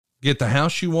Get the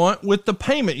house you want with the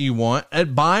payment you want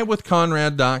at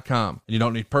buywithconrad.com. And you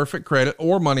don't need perfect credit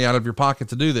or money out of your pocket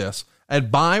to do this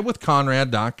at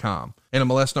buywithconrad.com.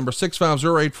 NMLS number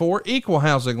 65084, equal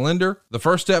housing lender. The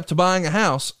first step to buying a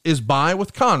house is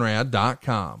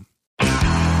buywithconrad.com.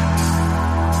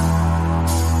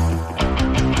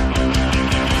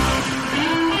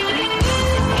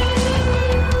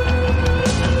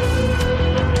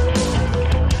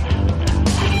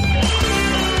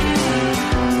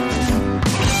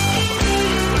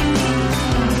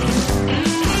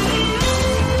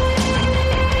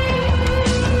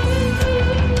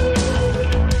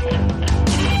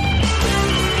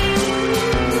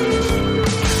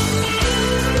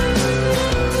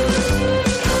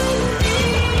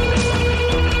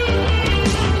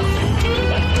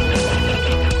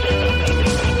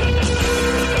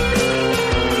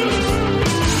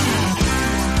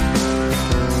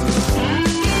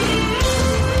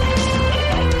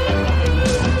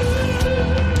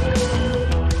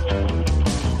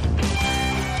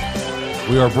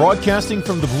 We are broadcasting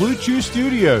from the Blue Chew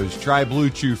Studios. Try Blue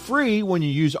Chew free when you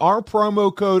use our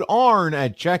promo code ARN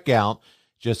at checkout.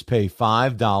 Just pay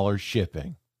 $5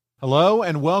 shipping. Hello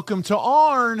and welcome to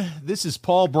ARN. This is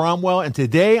Paul Bromwell, and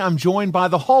today I'm joined by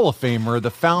the Hall of Famer, the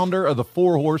founder of the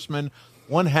Four Horsemen,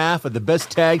 one half of the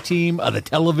best tag team of the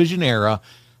television era,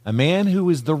 a man who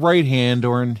is the right hand,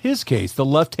 or in his case, the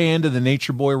left hand of the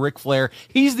Nature Boy, Ric Flair.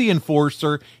 He's the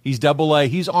enforcer. He's Double A.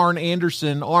 He's Arn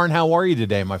Anderson. Arn, how are you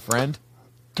today, my friend?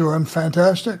 Doing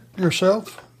fantastic.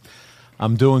 Yourself?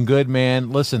 I'm doing good,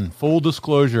 man. Listen, full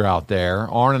disclosure out there,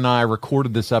 Arn and I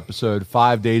recorded this episode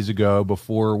 5 days ago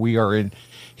before we are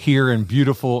here in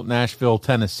beautiful Nashville,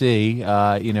 Tennessee.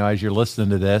 As you're listening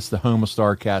to this, the home of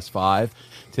StarCast 5.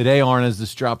 Today, Arn, as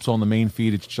this drops on the main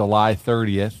feed, it's July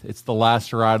 30th. It's the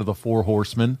last ride of the Four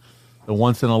Horsemen, the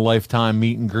once-in-a-lifetime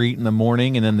meet and greet in the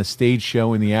morning, and then the stage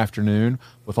show in the afternoon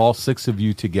with all six of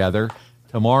you together.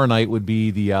 Tomorrow night would be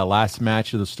the last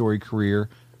match of the storied career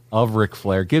of Ric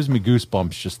Flair. Gives me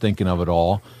goosebumps just thinking of it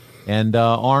all. And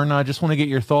Arn, I just want to get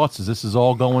your thoughts as this is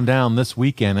all going down this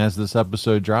weekend as this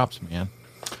episode drops, man.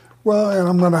 Well, and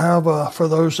I'm going to have, for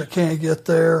those that can't get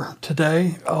there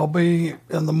today, I'll be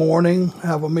in the morning,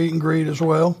 have a meet and greet as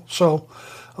well. So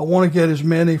I want to get as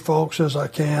many folks as I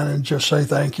can and just say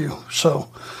thank you.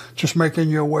 So just making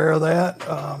you aware of that.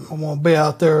 I want to be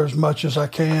out there as much as I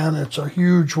can. It's a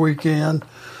huge weekend.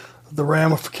 The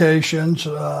ramifications,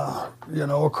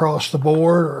 across the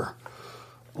board are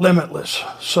limitless.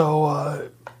 So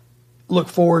look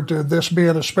forward to this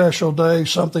being a special day,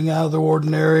 something out of the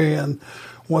ordinary. And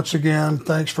once again,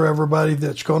 thanks for everybody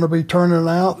that's going to be turning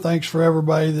out. Thanks for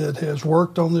everybody that has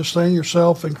worked on this thing,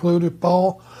 yourself included,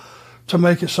 Paul, to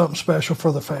make it something special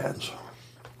for the fans.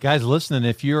 Guys, listening,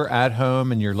 if you're at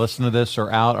home and you're listening to this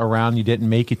or out around, you didn't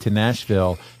make it to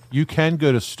Nashville, you can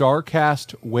go to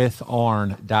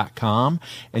starcastwitharn.com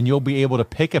and you'll be able to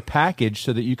pick a package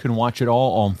so that you can watch it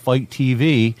all on Fight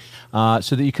TV,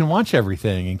 so that you can watch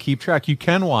everything and keep track. You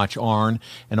can watch Arn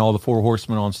and all the Four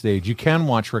Horsemen on stage. You can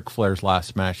watch Ric Flair's last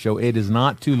Smash show. It is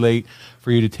not too late for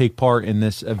you to take part in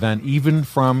this event, even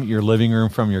from your living room,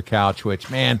 from your couch, which,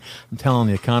 man, I'm telling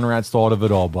you, Conrad's thought of it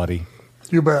all, buddy.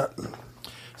 You bet.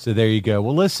 So there you go.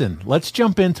 Well, listen, let's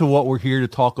jump into what we're here to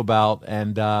talk about.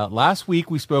 And last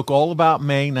week we spoke all about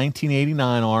May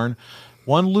 1989, Arn.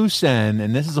 One loose end,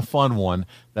 and this is a fun one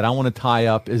that I want to tie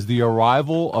up, is the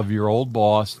arrival of your old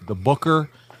boss, the Booker,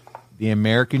 the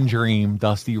American Dream,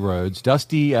 Dusty Rhodes.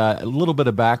 Dusty, a little bit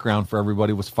of background for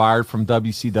everybody, was fired from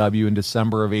WCW in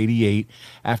December of '88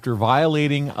 after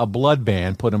violating a blood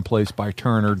ban put in place by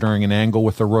Turner during an angle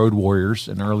with the Road Warriors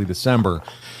in early December.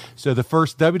 So the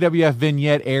first WWF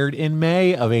vignette aired in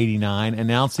May of '89,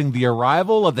 announcing the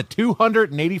arrival of the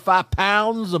 285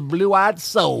 pounds of blue-eyed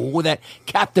soul that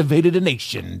captivated a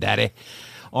nation, Daddy.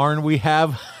 Arn, we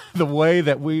have the way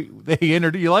that they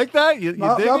entered. You like that? You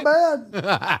not bad.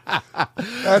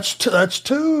 That's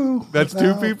two. That's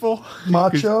two people?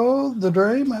 Macho, the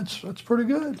Dream, that's pretty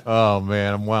good. Oh,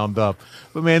 man, I'm wound up.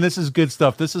 But, man, this is good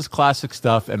stuff. This is classic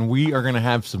stuff, and we are going to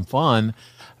have some fun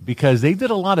because they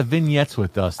did a lot of vignettes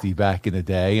with Dusty back in the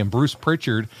day, and Bruce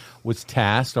Pritchard was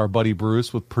tasked, our buddy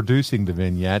Bruce, with producing the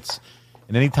vignettes.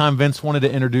 And anytime Vince wanted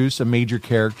to introduce a major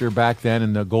character back then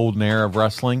in the golden era of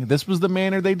wrestling, this was the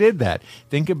manner they did that.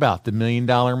 Think about the $1 Million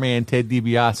Man, Ted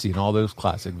DiBiase, and all those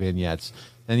classic vignettes.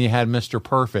 Then you had Mr.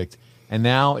 Perfect, and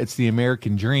now it's the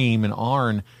American Dream. And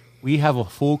Arn, we have a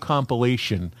full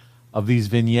compilation of these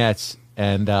vignettes,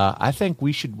 and I think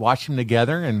we should watch them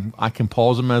together, and I can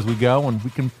pause them as we go, and we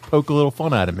can poke a little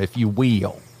fun at them, if you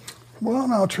will. Well,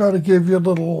 and I'll try to give you a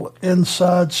little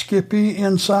inside Skippy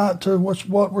insight to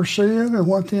what we're seeing and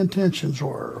what the intentions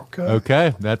were, okay?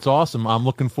 Okay, that's awesome. I'm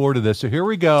looking forward to this. So here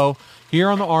we go. Here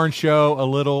on the Orange Show, a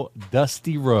little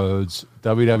Dusty Rhodes,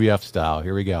 WWF style.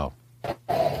 Here we go. Well,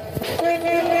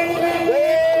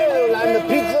 I'm the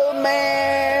pizza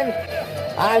man.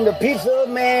 I'm the pizza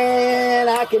man.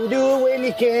 I can do it when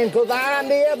you can, because I'm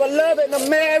the ever-loving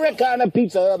American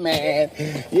pizza man.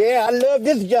 Yeah, I love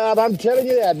this job. I'm telling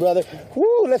you that, brother.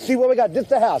 Woo, let's see what we got. This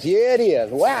the house. Yeah, it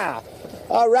is. Wow.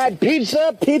 All right,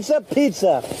 pizza, pizza,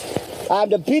 pizza. I'm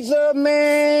the pizza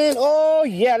man. Oh,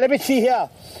 yeah, let me see here.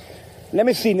 Let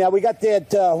me see now. We got that,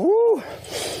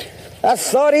 that's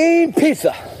sardine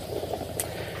pizza.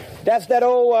 That's that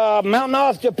old Mountain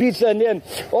Oyster pizza. And then,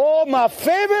 oh, my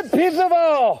favorite pizza of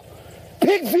all,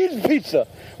 pig feet pizza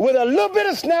with a little bit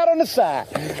of snout on the side.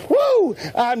 Woo!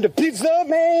 I'm the pizza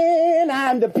man.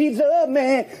 I'm the pizza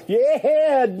man.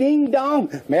 Yeah, ding dong.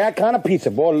 Americana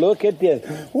pizza. Boy, look at this.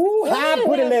 Woo, hi,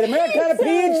 pretty lady. Americana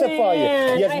pizza for you.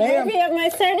 Yes, ma'am. I hope you have my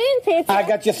sardine pizza. I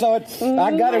got your salt.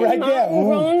 I got it right there.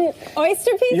 Mountain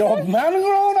oyster pizza? Your mountain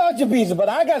grown oyster pizza, but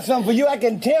I got something for you. I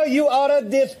can tell you ordered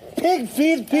this pig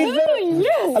feet pizza. Oh,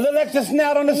 yes. A little extra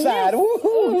snout on the side. Woohoo.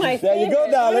 Ooh, my there favorite. you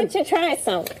go, darling. Why don't you try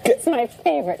some? It's my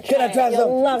favorite. Can I try You'll some?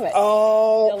 love it.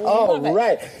 Oh, You'll all love it.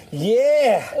 right.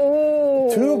 Yeah.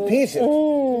 Ooh. 2 pieces.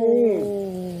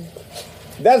 Mm.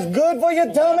 That's good for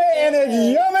your tummy, and it's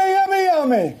yummy, yummy,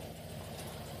 yummy.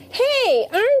 Hey,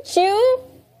 aren't you?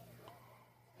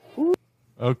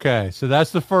 Okay, so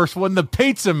that's the first one, the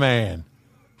Pizza Man.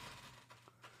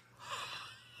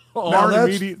 Now,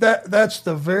 that's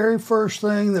the very first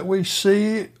thing that we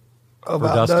see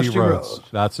about Dusty Rhodes.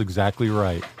 That's exactly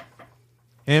right.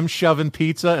 Him shoving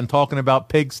pizza and talking about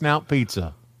pig snout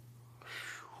pizza.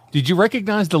 Did you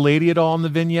recognize the lady at all in the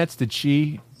vignettes? Did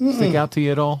she stick out to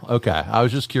you at all? Okay, I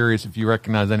was just curious if you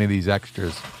recognize any of these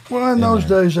extras. Well, in those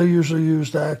days, they usually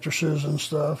used actresses and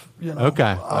stuff. You know.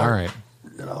 Okay, all right.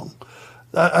 You know,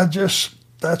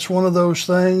 that's one of those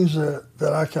things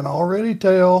that I can already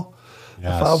tell.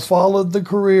 Yes. If I've followed the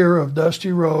career of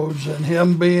Dusty Rhodes and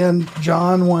him being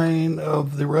John Wayne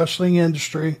of the wrestling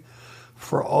industry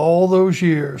for all those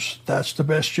years, that's the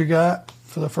best you got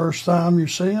for the first time you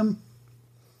see him?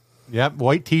 Yep,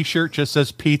 white T-shirt just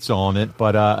says pizza on it,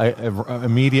 but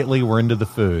immediately we're into the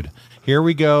food. Here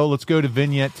we go. Let's go to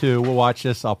vignette 2. We'll watch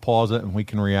this. I'll pause it, and we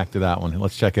can react to that one.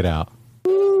 Let's check it out.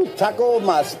 Taco,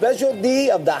 my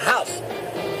specialty of the house.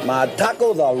 My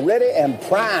tacos are ready and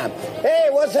prime. Hey,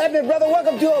 what's happening, brother?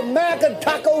 Welcome to American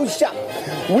Taco Shop.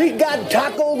 We got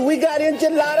tacos, we got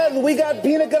enchiladas, we got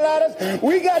pina coladas,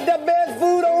 we got the best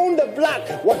food on the block.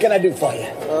 What can I do for you?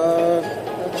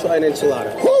 I'll try an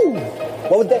enchilada. Whoo!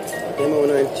 What was that? Demo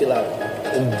and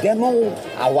enchilada. Demo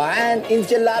Hawaiian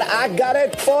enchilada. I got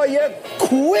it for you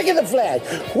quick as a flash.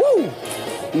 Woo!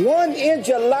 1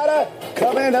 enchilada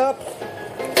coming up.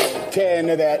 Tell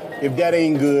you that if that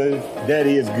ain't good, that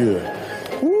is good.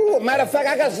 Ooh, matter of fact,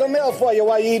 I got something else for you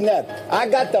while you're eating that. I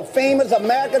got the famous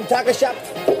American Taco Shop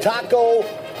taco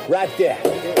right there.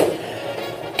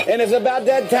 And it's about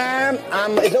that time.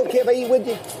 It's okay if I eat with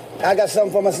you? I got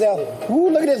something for myself. Ooh,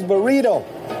 look at this burrito.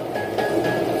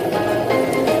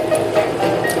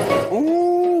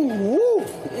 Ooh,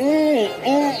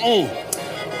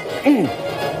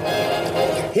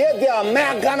 Here's the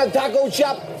Americana Taco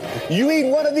Shop. You eat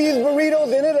one of these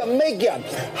burritos and it'll make you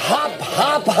hop,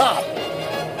 hop, hop.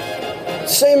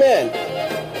 Say, man,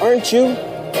 aren't you?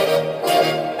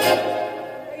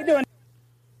 How you doing?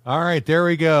 All right, there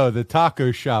we go. The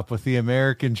taco shop with the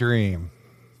American dream.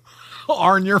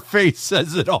 Arn, your face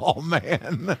says it all,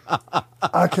 man.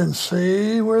 I can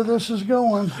see where this is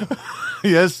going.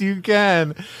 Yes, you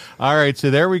can. All right, so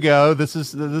there we go. This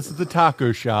is the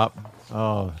taco shop.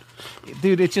 Oh,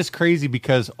 dude, it's just crazy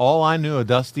because all I knew of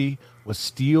Dusty was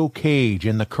Steel Cage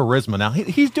and the charisma. Now,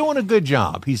 he's doing a good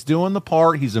job. He's doing the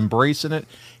part. He's embracing it.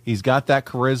 He's got that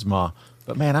charisma.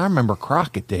 But, man, I remember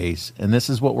Crockett days, and this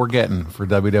is what we're getting for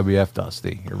WWF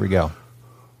Dusty. Here we go.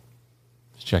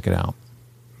 Let's check it out.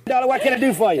 What can I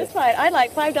do for you? That's fine. I'd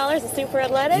like $5 of super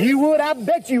unleaded. You would? I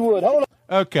bet you would. Hold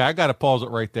on. Okay, I got to pause it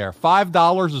right there.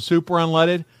 $5 of super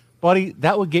unleaded. Buddy,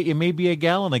 that would get you maybe a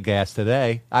gallon of gas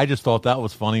today. I just thought that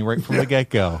was funny right from the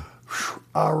get-go.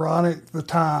 Ironic the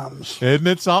times. Isn't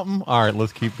it something? All right,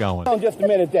 let's keep going. Hold on just a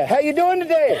minute there. How you doing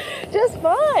today? Just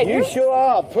fine. You sure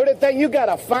are. Pretty thing. You got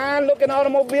a fine-looking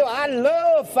automobile. I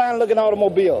love fine-looking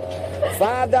automobiles.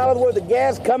 $5 worth of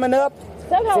gas coming up.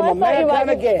 Somehow from I thought you might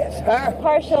Americana be Gas, huh?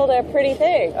 partial to pretty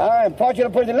thing. All right, partial to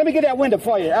pretty. Let me get that window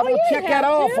for you. I'm Oh, gonna you check don't that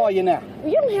have all to. for you now.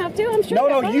 You don't have to. I'm sure. No,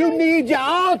 you're no, you fine. need your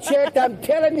all checked. I'm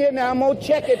telling you now. I'm gonna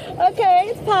check it. Okay,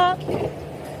 it's Pop.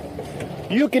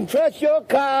 You can trust your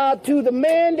car to the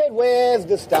man that wears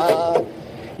the star.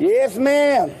 Yes,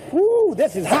 ma'am. Woo,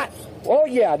 this is hot. Oh,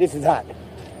 yeah, this is hot.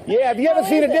 Yeah, have you ever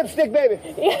seen a dipstick, baby?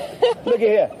 Look at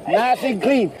here. Nice and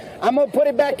clean. I'm going to put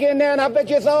it back in there, and I bet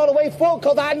you it's all the way full,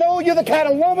 because I know you're the kind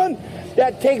of woman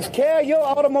that takes care of your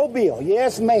automobile.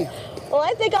 Yes, ma'am. Well,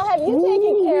 I think I'll have you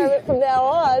taking care of it from now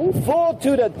on. Full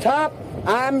to the top.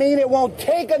 I mean, it won't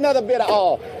take another bit of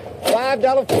oil.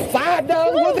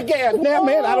 $5 worth of gas. Now,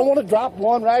 man, I don't want to drop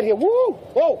one right here. Woo!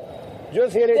 Whoa!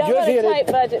 Just hit it. I'm Just on a hit tight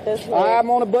it. budget this week. I'm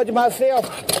on a budget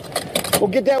myself. We'll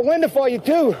get that window for you,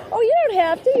 too. Oh, you don't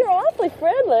have to. You're awfully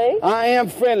friendly. I am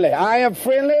friendly. I am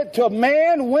friendly to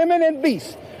man, women, and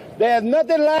beasts. There's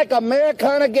nothing like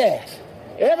Americana Gas.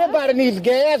 Everybody needs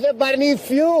gas. Everybody needs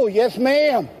fuel. Yes,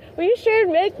 ma'am. Well, you sure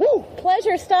make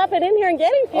pleasure stopping in here and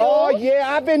getting fuel. Oh, yeah.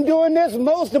 I've been doing this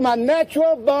most of my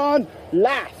natural born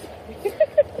life.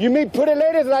 You meet pretty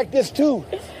ladies like this, too.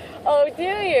 Oh, do you?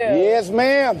 Yes,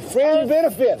 ma'am. Friends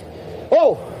benefits.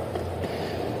 Oh.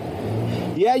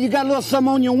 Yeah, you got a little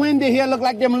something on your window here. Look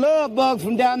like them love bugs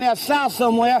from down there south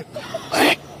somewhere.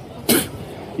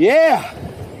 Yeah.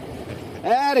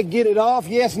 That'll get it off.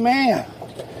 Yes, ma'am.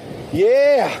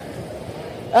 Yeah.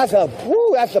 That's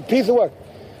a piece of work.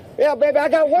 Yeah, baby, I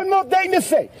got one more thing to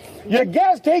say. Your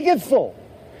gas tank is full.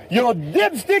 Your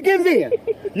dipstick is in.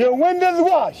 Your windows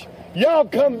washed. Y'all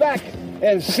come back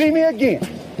and see me again.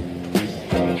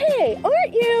 Hey,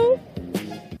 aren't you?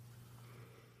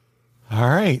 All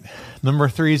right. Number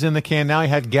 3's in the can. Now he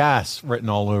had gas written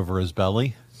all over his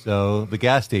belly. So the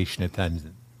gas station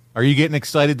attendant. Are you getting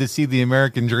excited to see the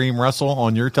American Dream wrestle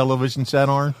on your television set,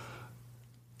 Arn?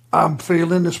 I'm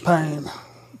feeling this pain.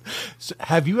 So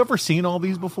have you ever seen all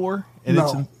these before? And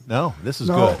No. No, this is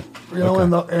No, good. you know,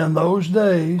 Okay. in those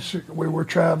days, we were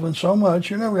traveling so much,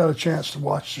 you never got a chance to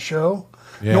watch the show,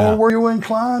 Yeah. nor were you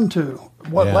inclined to.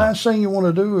 What Yeah. last thing you want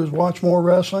to do is watch more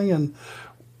wrestling, and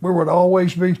we would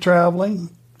always be traveling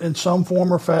in some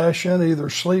form or fashion, either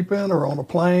sleeping or on a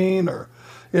plane or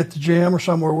at the gym or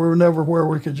somewhere. We were never where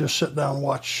we could just sit down and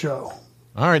watch a show.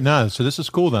 All right, no, so this is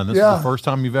cool then. This Yeah. is the first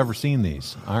time you've ever seen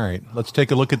these. All right, let's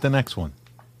take a look at the next one.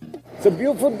 It's a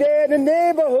beautiful day in the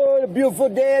neighborhood, a beautiful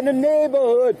day in the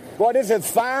neighborhood. Boy, this is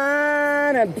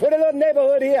fine and pretty little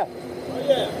neighborhood here.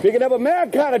 Picking up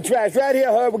Americana trash right here,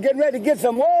 Herb. We're getting ready to get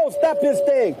some. Whoa, stop this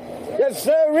thing. Yes,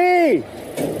 sirree.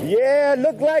 Yeah,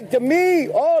 look like to me.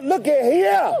 Oh, look at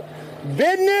here.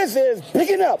 Business is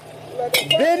picking up.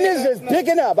 Business is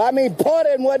picking up. I mean,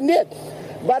 partying wasn't it.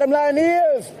 Bottom line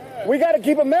is, we got to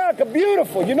keep America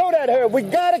beautiful. You know that, Herb. We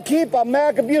got to keep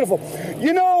America beautiful.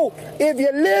 You know, if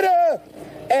you litter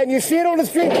and you see it on the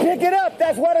street, pick it up.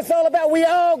 That's what it's all about. We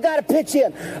all got to pitch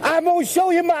in. I'm going to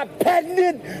show you my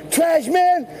patented trash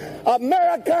man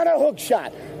Americana hook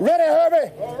shot. Ready,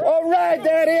 Herbie? All right,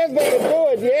 there it is, baby. Do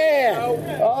it,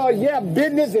 yeah. Oh, yeah,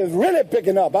 business is really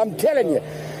picking up. I'm telling you.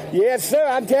 Yes, sir.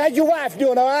 I'm telling you, your wife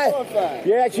doing all right?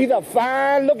 Yeah, she's a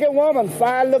fine-looking woman,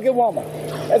 fine-looking woman.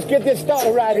 Let's get this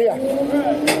started right here.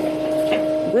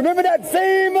 Remember that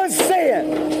famous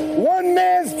saying, one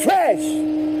man's trash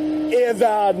is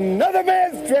another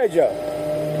man's treasure.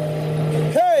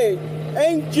 Hey,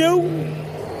 ain't you?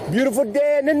 Beautiful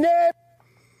day in the neighborhood.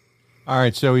 All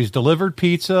right, so he's delivered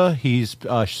pizza. He's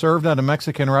served at a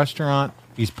Mexican restaurant.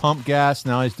 He's pumped gas.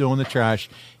 Now he's doing the trash.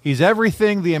 He's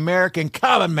everything the American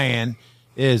common man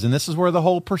is. And this is where the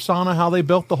whole persona, how they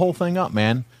built the whole thing up,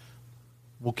 man.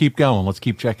 We'll keep going. Let's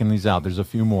keep checking these out. There's a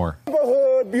few more.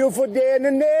 Beautiful day in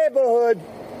the neighborhood.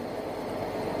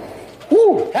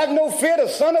 Woo! Have no fear, the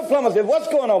son of plumbers. What's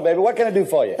going on, baby? What can I do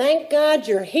for you? Thank God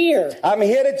you're here. I'm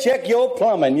here to check your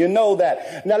plumbing. You know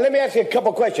that. Now, let me ask you a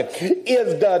couple questions.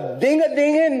 Is the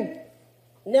ding-a-dinging?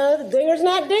 No, the dinger's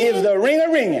not dinging. Is the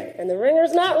ring-a-ringing? And the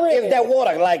ringer's not ringing. Is that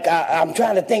water, like, I'm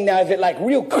trying to think now, is it like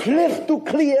real crystal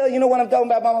clear? You know what I'm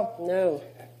talking about, Mama? No.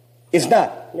 It's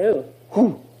not? No.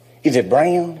 Whew. Is it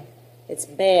brown? It's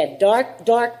bad. Dark,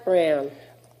 dark brown.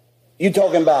 You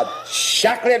talking about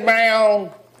chocolate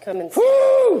brown? Come and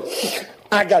Woo!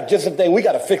 I got just a thing. We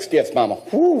got to fix this, Mama.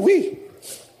 Woo-wee.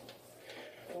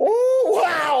 Ooh,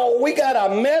 wow. We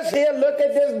got a mess here. Look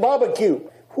at this barbecue.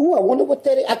 Ooh, I wonder what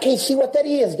that is. I can't see what that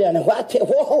is down there.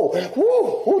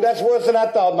 Whoa. Ooh, that's worse than I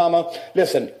thought, Mama.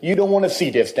 Listen, you don't want to see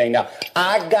this thing. Now,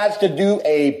 I got to do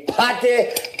a potty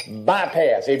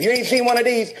bypass. If you ain't seen one of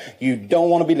these, you don't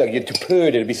want to be looking. You're too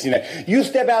pretty to be seen that. You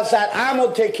step outside, I'm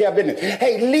going to take care of business.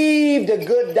 Hey, leave the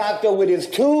good doctor with his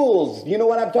tools. You know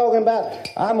what I'm talking about?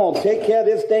 I'm going to take care of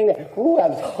this thing. Ooh,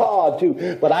 that's hard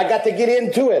too, but I got to get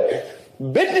into it.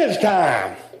 Business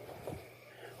time.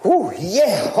 Ooh,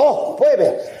 yeah. Oh,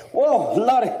 baby. Whoa,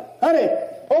 Lordy. Honey,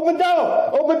 open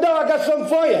door. Open door. I got something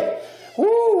for you.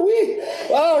 Ooh, wee.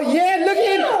 Oh, yeah, look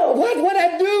at it.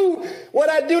 What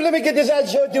I do, let me get this out and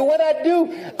show it to you. What I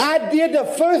do, I did the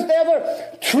first ever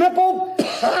triple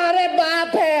potty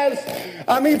bypass.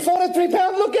 I mean, 43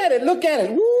 pounds. Look at it.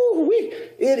 Ooh, wee.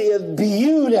 It is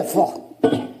beautiful.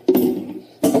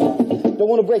 Don't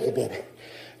want to break it, baby.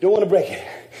 Don't want to break it.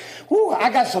 Ooh, I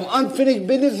got some unfinished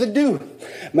business to do.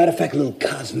 Matter of fact, a little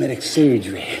cosmetic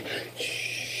surgery.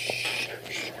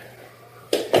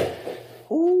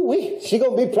 Ooh-wee, she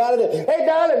gonna be proud of this. Hey,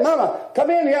 darling, mama, come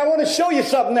in here. I want to show you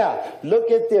something now. Look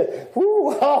at this.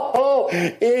 Ooh,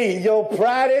 hey, your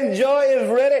pride and joy is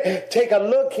ready. Take a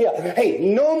look here. Hey,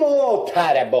 no more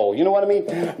tidy bowl. You know what I mean?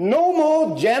 No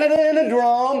more janitor in a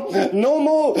drum. No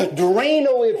more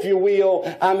Drano, if you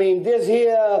will. I mean, this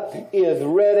here is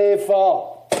ready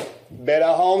for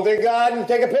Better Homes and Gardens.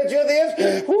 Take a picture of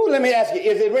this. Ooh, let me ask you,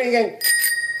 is it ringing?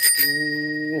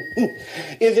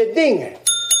 Is it dinging?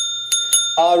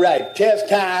 All right, test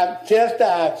time.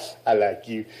 I like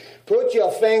you. Put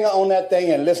your finger on that thing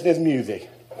and listen to this music.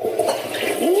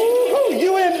 Ooh,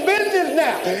 you in business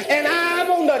now. And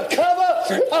I'm on the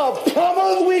cover of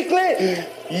Plumbers Weekly.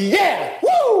 Yeah.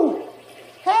 Woo!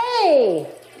 Hey,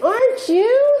 aren't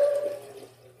you?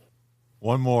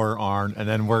 One more, Arn, and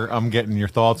then I'm getting your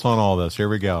thoughts on all this. Here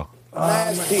we go.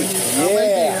 Nice piece.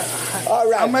 Yeah. All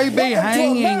right. I may be Welcome to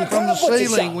hanging America from the Butcher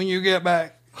ceiling Shop. when you get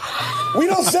back. We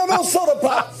don't sell no soda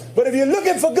pop, but if you're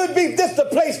looking for good beef, this is the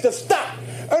place to stop.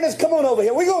 Ernest, come on over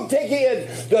here. We're going to take you in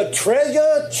the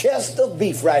treasure chest of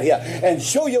beef right here and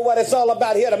show you what it's all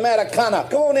about here at Americana.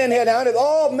 Come on in here now, Ernest.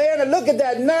 Oh, man, and look at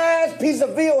that nice piece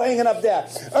of veal hanging up there.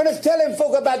 Ernest, tell him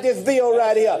folk about this veal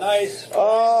right here. Nice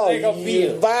leg of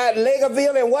veal. Leg of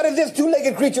veal. And what is this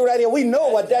two-legged creature right here? We know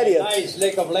what that is. Nice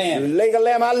leg of lamb. Leg of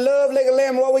lamb. I love leg of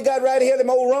lamb. What we got right here, them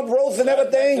old rump roasts and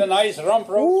everything. That's a nice rump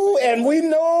roast. Ooh, and we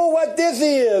know what this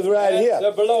is right here.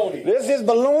 That's the bologna. This is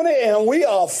bologna, and we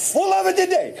are full of it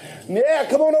today. Yeah,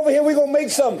 come on over here. We're going to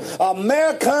make some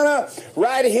Americana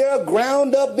right here,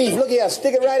 ground up beef. Look here,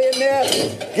 stick it right in there.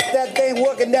 Get that thing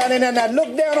working down in there. Now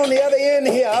look down on the other end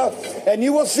here, and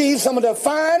you will see some of the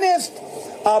finest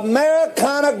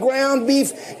Americana ground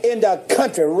beef in the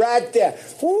country right there.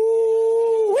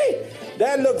 Woo-wee.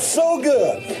 That looks so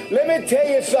good. Let me tell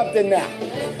you something now.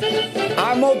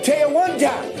 I'm going to tell you one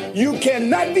time, you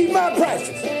cannot beat my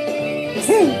prices.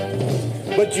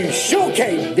 But you sure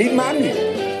can't beat my meal.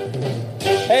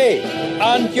 Hey,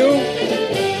 aren't you?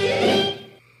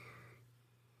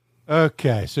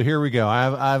 Okay, so here we go.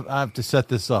 I have to set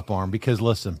this up, Arn, because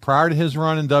listen, prior to his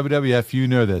run in WWF, you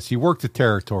know this. He worked the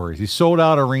territories. He sold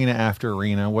out arena after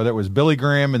arena, whether it was Billy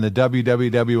Graham in the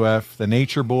WWF, the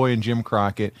Nature Boy and Jim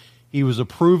Crockett. He was a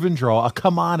proven draw, a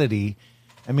commodity.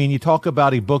 I mean, you talk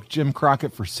about he booked Jim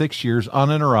Crockett for 6 years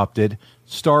uninterrupted.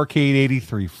 Starrcade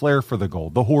 83, Flair for the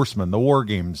Gold, The Horsemen, The War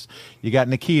Games. You got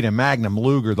Nikita, Magnum,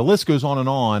 Luger. The list goes on and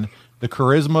on. The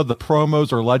charisma, the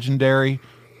promos are legendary.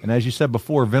 And as you said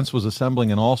before, Vince was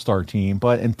assembling an all-star team,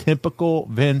 but in typical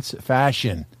Vince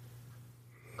fashion.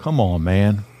 Come on,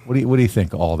 man. What do you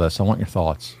think of all this? I want your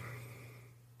thoughts.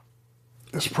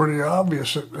 It's pretty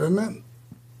obvious, isn't it?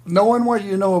 Knowing what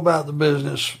you know about the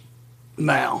business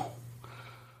now,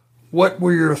 what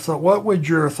would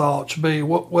your thoughts be?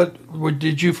 What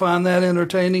did you find that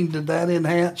entertaining? Did that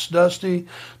enhance Dusty?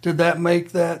 Did that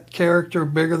make that character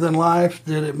bigger than life?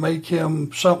 Did it make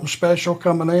him something special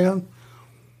coming in?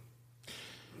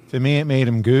 To me, it made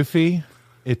him goofy.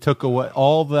 It took away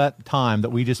all that time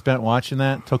that we just spent watching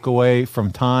that, took away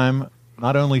from time,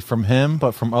 not only from him,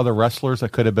 but from other wrestlers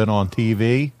that could have been on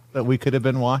TV that we could have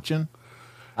been watching.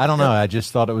 I don't know. I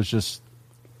just thought it was just...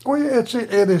 Well, it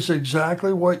is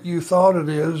exactly what you thought it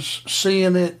is,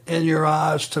 seeing it in your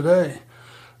eyes today.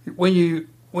 When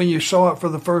you saw it for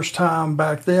the first time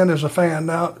back then as a fan.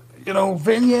 Now, you know,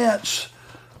 vignettes,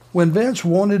 when Vince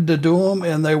wanted to do them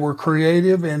and they were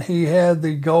creative and he had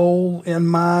the goal in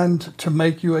mind to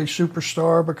make you a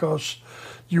superstar because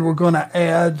you were going to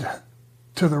add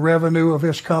to the revenue of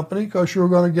his company because you were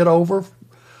going to get over,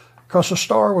 because a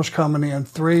star was coming in,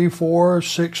 3, 4,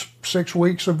 6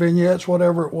 weeks of vignettes,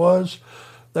 whatever it was,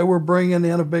 they were bringing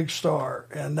in a big star,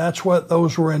 and that's what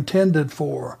those were intended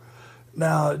for.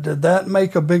 Now, did that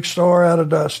make a big star out of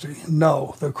Dusty?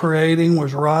 No. The creating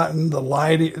was rotten. The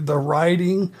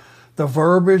writing The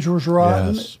verbiage was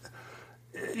rotten. Yes.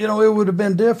 You know, it would have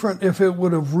been different if it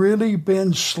would have really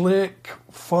been slick,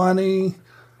 funny,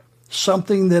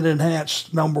 something that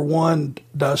enhanced, number one,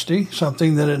 Dusty,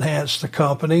 something that enhanced the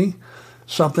company,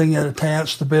 something that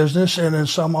enhanced the business, and in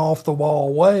some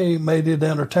off-the-wall way made it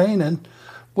entertaining,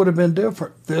 would have been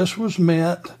different. This was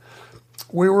meant,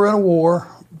 we were in a war,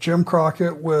 Jim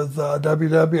Crockett with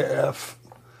WWF.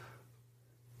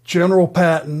 General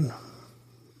Patton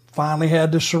finally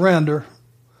had to surrender.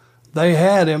 They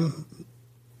had him.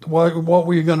 What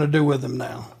were you going to do with him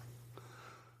now?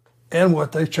 And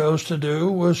what they chose to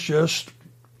do was just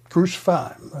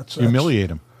crucify him. Humiliate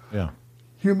him. Yeah.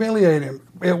 Humiliate him.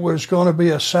 It was going to be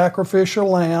a sacrificial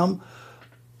lamb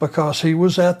because he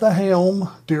was at the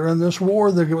helm during this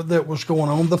war that was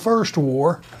going on, the first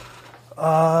war.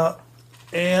 You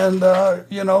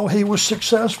know, he was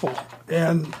successful.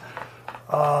 And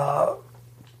I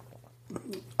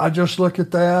just look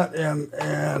at that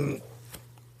and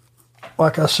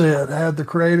like I said, had the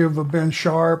creative have been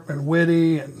sharp and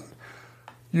witty and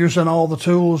using all the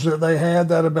tools that they had,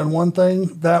 that'd have been one thing.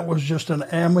 That was just an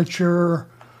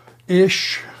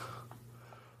amateur-ish.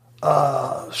 It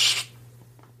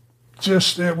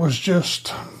was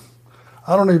just,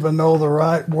 I don't even know the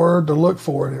right word to look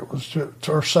for it. It was just,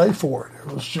 or say for it. It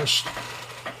was just,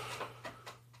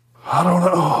 I don't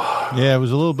know. Yeah, it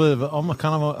was a little bit of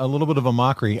a little bit of a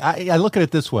mockery. I look at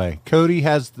it this way: Cody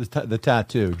has the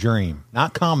tattoo, Dream,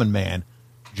 not Common Man,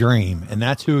 Dream, and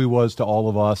that's who he was to all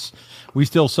of us. We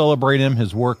still celebrate him,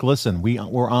 his work. Listen,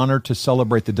 we're honored to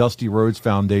celebrate the Dusty Rhodes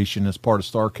Foundation as part of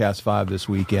StarCast 5 this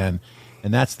weekend,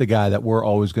 and that's the guy that we're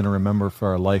always going to remember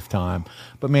for a lifetime.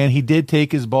 But man, he did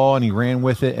take his ball and he ran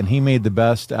with it, and he made the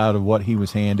best out of what he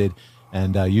was handed.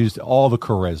 And used all the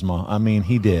charisma. I mean,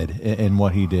 he did in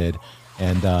what he did.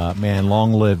 And, man,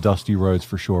 long live Dusty Rhodes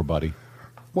for sure, buddy.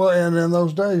 Well, and in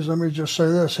those days, let me just say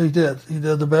this. He did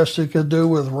the best he could do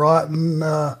with rotten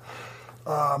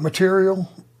material.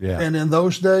 Yeah. And in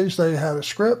those days, they had a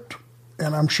script,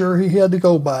 and I'm sure he had to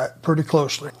go by it pretty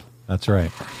closely. That's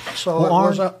right. So it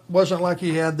wasn't like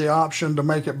he had the option to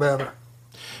make it better.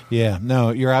 Yeah,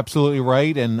 no, you're absolutely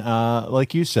right. And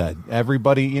like you said,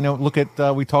 everybody, you know, look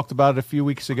at, we talked about it a few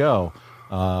weeks ago.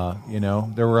 You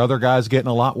know, there were other guys getting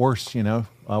a lot worse, you know.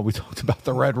 We talked about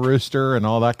the Red Rooster and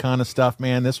all that kind of stuff,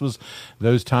 man. This was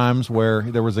those times where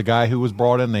there was a guy who was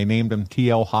brought in. They named him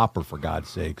T.L. Hopper, for God's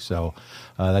sake. So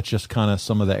that's just kind of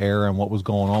some of the era and what was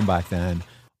going on back then.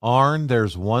 Arn,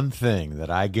 there's one thing that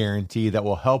I guarantee that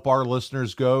will help our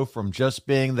listeners go from just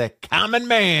being the common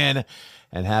man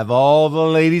and have all the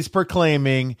ladies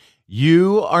proclaiming,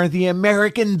 "You are the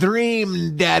American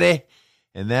dream, daddy."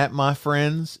 And that, my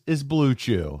friends, is Blue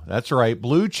Chew. That's right.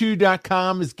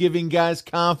 BlueChew.com is giving guys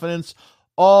confidence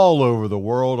all over the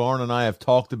world. Arn and I have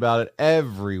talked about it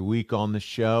every week on the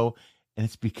show, and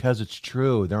it's because it's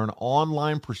true. They're an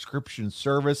online prescription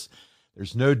service.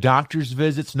 There's no doctor's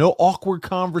visits, no awkward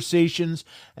conversations,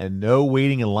 and no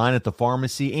waiting in line at the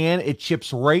pharmacy. And it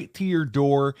ships right to your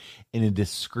door in a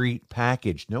discreet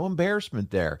package. No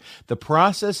embarrassment there. The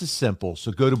process is simple.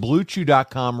 So go to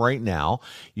BlueChew.com right now.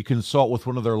 You consult with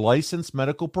one of their licensed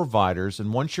medical providers.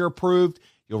 And once you're approved,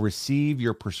 you'll receive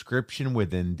your prescription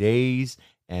within days.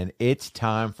 And it's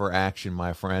time for action,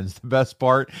 my friends. The best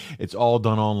part, it's all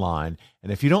done online.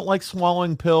 And if you don't like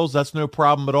swallowing pills, that's no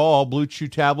problem at all. Blue Chew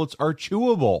tablets are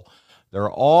chewable. There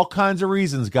are all kinds of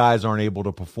reasons guys aren't able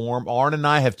to perform. Arn and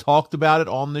I have talked about it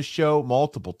on this show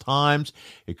multiple times.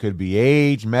 It could be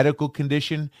age, medical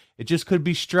condition. It just could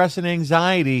be stress and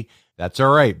anxiety. That's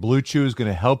all right. Blue Chew is going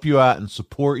to help you out and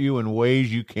support you in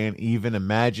ways you can't even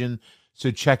imagine. So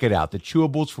check it out. The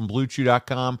chewables from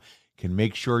BlueChew.com can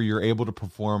make sure you're able to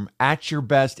perform at your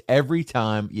best every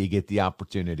time you get the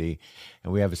opportunity.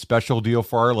 And we have a special deal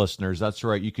for our listeners. That's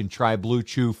right. You can try Blue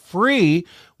Chew free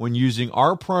when using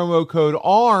our promo code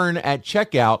ARN at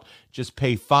checkout. Just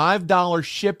pay $5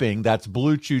 shipping. That's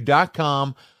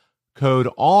BlueChew.com. Code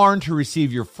ARN to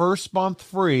receive your first month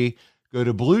free. Go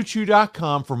to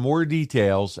BlueChew.com for more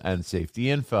details and safety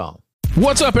info.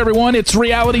 What's up, everyone? It's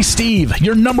Reality Steve,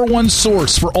 your number one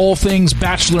source for all things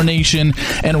Bachelor Nation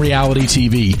and reality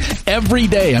TV. Every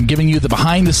day, I'm giving you the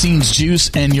behind-the-scenes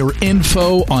juice and your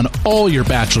info on all your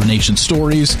Bachelor Nation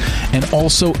stories, and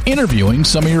also interviewing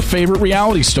some of your favorite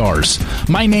reality stars.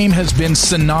 My name has been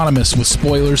synonymous with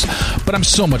spoilers, but I'm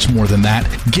so much more than that.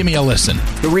 Give me a listen.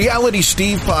 The Reality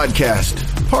Steve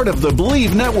Podcast, part of the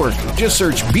Believe Network. Just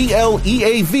search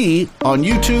BLEAV on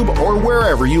YouTube or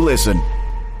wherever you listen.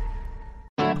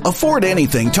 Afford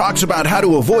Anything talks about how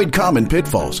to avoid common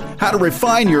pitfalls, how to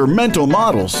refine your mental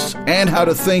models, and how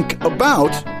to think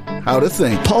about how to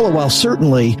think. Paula, while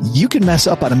certainly you can mess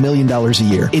up on $1 million a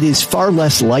year, it is far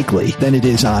less likely than it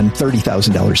is on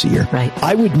 $30,000 a year. Right.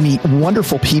 I would meet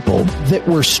wonderful people that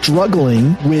were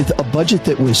struggling with a budget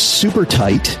that was super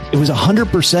tight. It was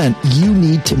 100%. You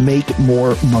need to make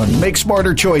more money. Make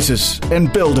smarter choices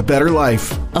and build a better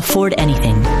life. Afford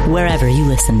anything, wherever you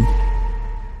listen.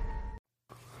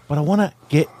 But I want to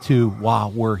get to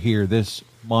why we're here this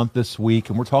month, this week,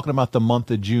 and we're talking about the month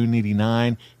of June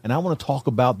 89, and I want to talk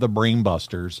about the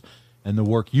Brainbusters and the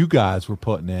work you guys were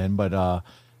putting in, but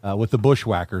with the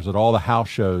Bushwhackers at all the house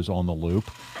shows on the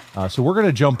loop. So we're going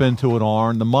to jump into it,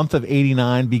 Arn. The month of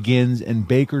 89 begins in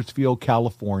Bakersfield,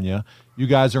 California. You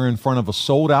guys are in front of a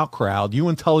sold-out crowd. You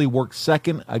and Tully worked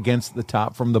second against the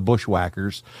top from the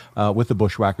Bushwhackers, with the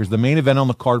Bushwhackers. The main event on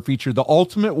the card featured the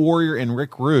Ultimate Warrior and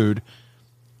Rick Rude.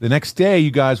 The next day,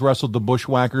 you guys wrestled the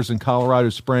Bushwhackers in Colorado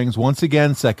Springs, once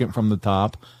again second from the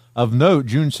top. Of note,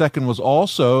 June 2nd was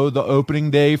also the opening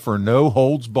day for No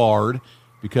Holds Barred,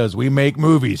 because we make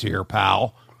movies here,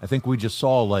 pal. I think we just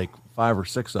saw like 5 or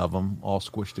 6 of them all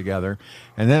squished together.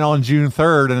 And then on June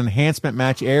 3rd, an enhancement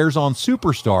match airs on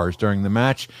Superstars. During the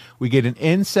match, we get an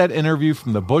in-set interview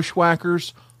from the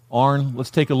Bushwhackers. Arn, let's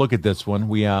take a look at this one.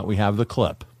 We have the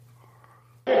clip.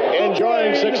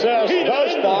 Enjoying success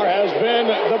thus far has been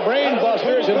the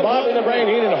Brainbusters and Bobby the Brain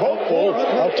Heenan, hopeful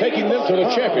of taking them to the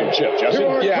championship, Jesse.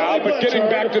 Yeah, but getting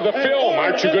back to the film,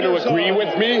 aren't you going to agree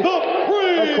with me?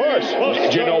 Of course.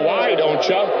 Do you know why, don't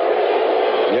you?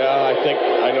 Yeah, I think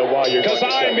I know why you're. Because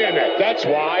I'm in it, that's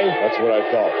why. That's what I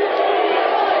thought.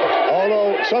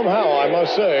 Although, somehow, I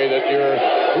must say that your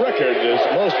record is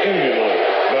most enviable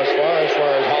thus far as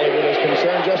Hollywood is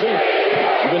concerned, Jesse.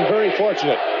 You've been very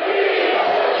fortunate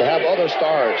to have other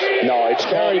stars. No, it's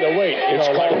carry the weight. It's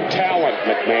called talent,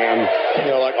 McMahon.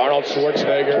 You know, like Arnold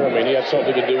Schwarzenegger. I mean, he had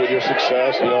something to do with your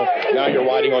success. You know, now you're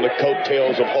riding on the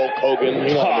coattails of Hulk Hogan.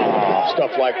 You know,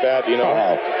 stuff like that. You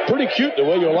know, pretty cute the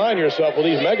way you align yourself with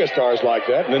these megastars like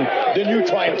that, and then you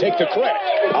try and take the credit.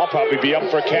 I'll probably be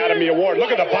up for Academy Award. Look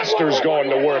at the Busters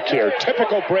going to work here.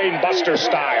 Typical Brain Buster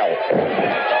style.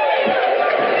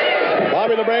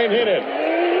 Bobby the Brain hit it.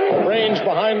 Brains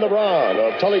behind the brawn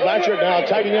of Tully Blanchard, now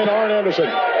tagging in Arn Anderson.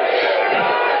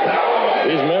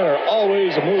 These men are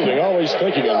always moving, always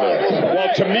thinking in there.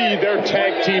 Well, to me, they're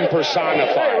tag team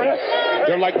personified.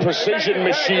 They're like precision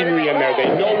machinery in there. They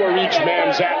know where each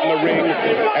man's at in the ring,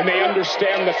 and they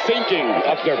understand the thinking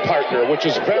of their partner, which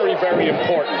is very, very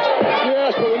important.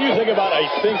 Yes, but when you think about a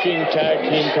thinking tag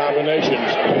team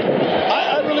combinations,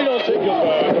 I really don't think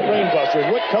of the Brainbusters.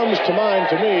 What comes to mind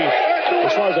to me,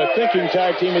 as far as a thinking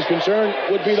tag team is concerned,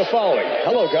 would be the following.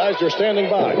 Hello, guys, they're standing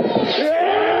by.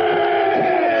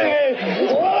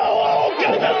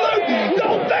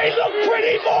 Don't they look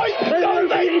pretty, boys? Don't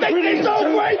they think they're so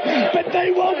great? But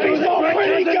they won't be so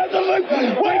pretty because of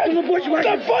the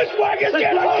Bushwhackers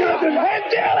get hold of them and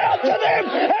deal out to them,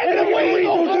 and the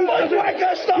Weasel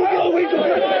Bushwhacker style.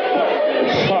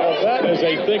 That is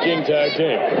a thinking tag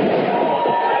team.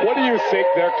 What do you think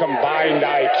their combined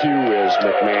IQ is,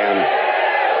 McMahon?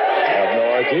 I have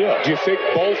no idea. Do you think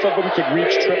both of them could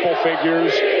reach triple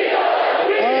figures?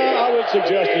 I would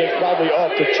suggest that it's probably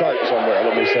off the chart somewhere,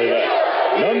 let me say that.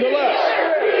 Nonetheless,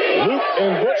 Luke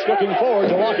and Butch looking forward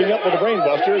to locking up with the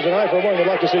Brainbusters, and I, for one, would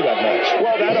like to see that match.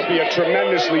 Well, that'll be a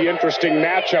tremendously interesting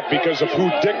matchup because of who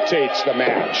dictates the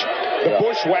match. The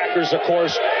Bushwhackers, of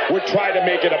course, would try to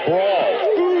make it a brawl.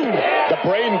 The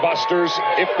Brainbusters,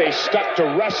 if they stuck to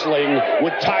wrestling,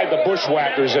 would tie the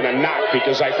Bushwhackers in a knot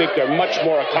because I think they're much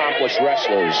more accomplished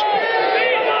wrestlers.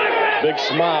 Big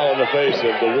smile on the face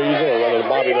of the Weasel, or rather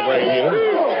Bobby the Brain Heenan.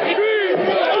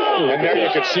 And there you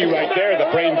can see right there, the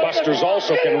Brainbusters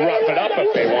also can rough it up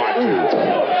if they want to.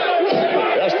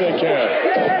 Yes, they can.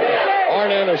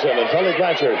 Arn Anderson and Tully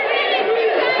Blanchard.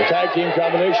 The tag team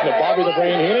combination of Bobby the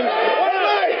Brain Heenan.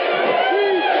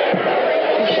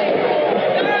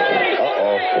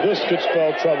 Uh-oh. This could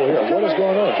spell trouble here. What is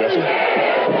going on, Jesse? I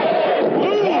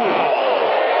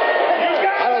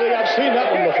don't think I've seen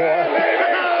that one before.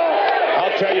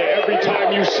 I'll tell you, every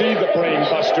time you see the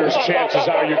Brainbusters, chances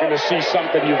are you're going to see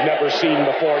something you've never seen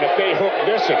before. And if they hook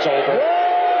this, it's over.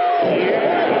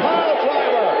 Pile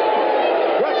driver.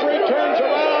 Referee turns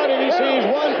around and he sees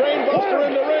one Brainbuster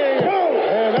in the ring.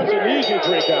 And that's an easy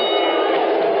 3 count.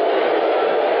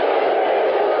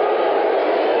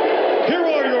 Here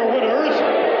are your winners,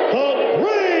 the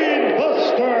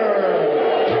Brainbusters.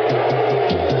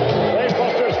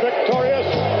 Brainbusters victorious.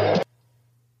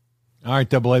 All right,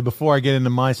 Double A, before I get into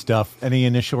my stuff, any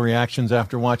initial reactions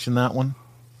after watching that one?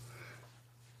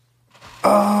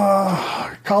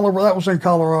 That was in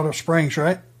Colorado Springs,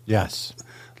 right? Yes.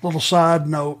 Little side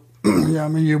note. Yeah, I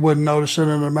mean, you wouldn't notice it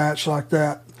in a match like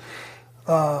that.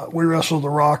 We wrestled the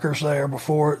Rockers there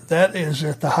before. That is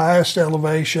at the highest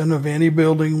elevation of any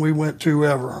building we went to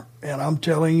ever. And I'm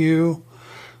telling you,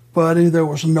 buddy, there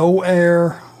was no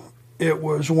air. It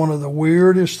was one of the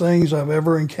weirdest things I've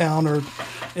ever encountered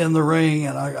in the ring.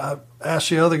 And I asked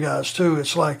the other guys, too.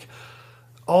 It's like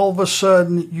all of a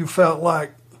sudden you felt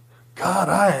like, God,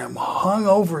 I am hung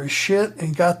over as shit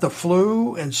and got the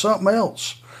flu and something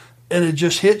else. And it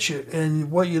just hits you.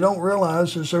 And what you don't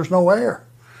realize is there's no air.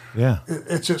 Yeah.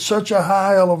 It's at such a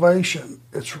high elevation.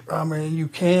 You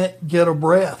can't get a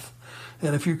breath.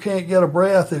 And if you can't get a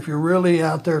breath, if you're really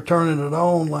out there turning it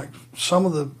on, like some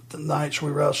of the nights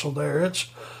we wrestled there,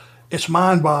 it's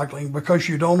mind-boggling because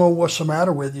you don't know what's the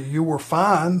matter with you. You were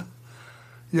fine,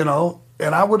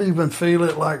 and I would even feel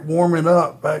it like warming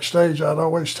up backstage. I'd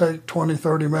always take 20,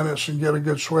 30 minutes and get a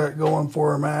good sweat going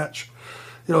for a match,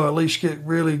 at least get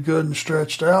really good and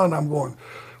stretched out. And I'm going,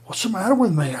 what's the matter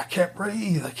with me? I can't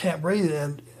breathe.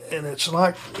 And it's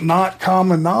like not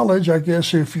common knowledge, I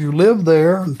guess, if you live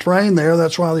there and train there.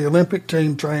 That's why the Olympic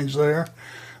team trains there.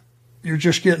 You're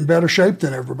just getting better shape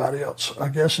than everybody else, I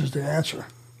guess, is the answer.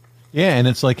 Yeah, and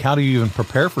it's like, how do you even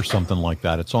prepare for something like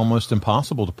that? It's almost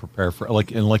impossible to prepare for,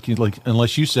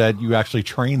 unless you said you actually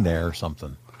train there or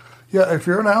something. Yeah, if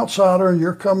you're an outsider and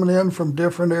you're coming in from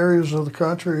different areas of the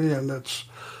country and it's,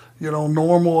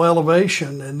 normal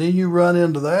elevation, and then you run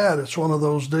into that, it's one of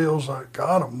those deals like,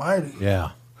 God almighty.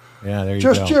 Yeah, there you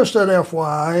go. Just an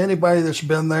FYI, anybody that's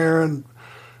been there and,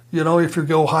 if you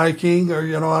go hiking or,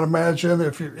 I'd imagine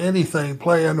if you're anything,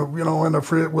 playing,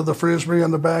 with a Frisbee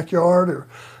in the backyard or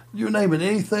you name it,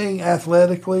 anything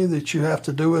athletically that you have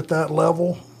to do at that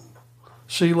level,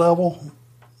 sea level,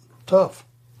 tough.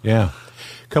 Yeah.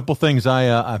 Couple things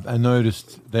I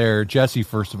noticed there. Jesse,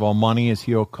 first of all, Money is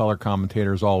heel color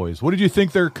commentator as always. What did you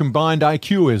think their combined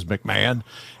IQ is, McMahon?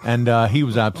 And he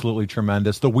was absolutely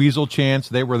tremendous. The Weasel chants,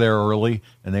 they were there early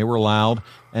and they were loud.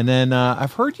 And then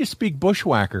I've heard you speak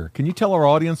Bushwhacker. Can you tell our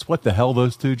audience what the hell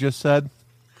those two just said?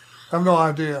 I have no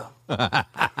idea.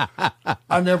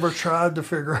 I never tried to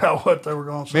figure out what they were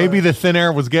going to say. Maybe the thin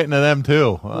air was getting to them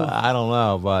too. I don't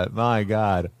know, but my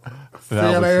God.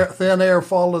 Thin air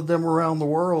followed them around the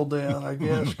world then, I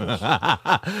guess.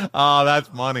 Oh, that's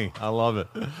funny. I love it.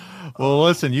 Well,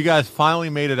 listen, you guys finally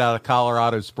made it out of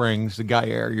Colorado Springs. You got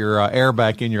your air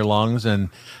back in your lungs, and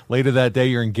later that day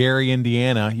you're in Gary,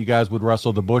 Indiana. You guys would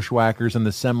wrestle the Bushwhackers in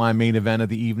the semi-main event of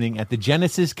the evening at the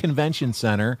Genesis Convention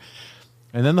Center.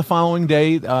 And then the following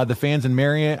day, the fans in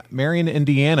Marion,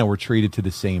 Indiana were treated to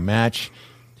the same match.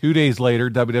 2 days later,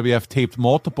 WWF taped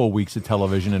multiple weeks of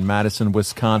television in Madison,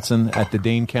 Wisconsin at the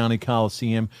Dane County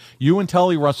Coliseum. You and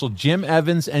Tully wrestled Jim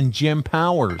Evans and Jim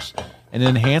Powers, an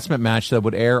enhancement match that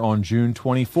would air on June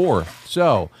 24th.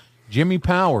 So, Jimmy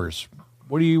Powers,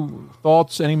 what are your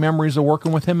thoughts, any memories of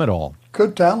working with him at all?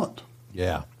 Good talent.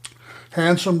 Yeah.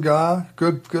 Handsome guy,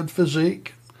 good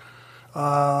physique.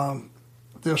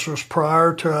 This was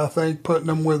prior to, I think, putting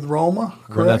him with Roma,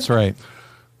 correct? Well, that's right.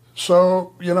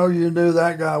 So, you knew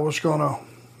that guy was going to,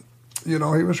 he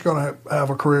was going to have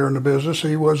a career in the business.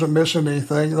 He wasn't missing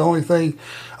anything. The only thing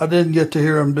I didn't get to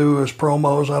hear him do is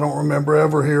promos. I don't remember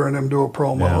ever hearing him do a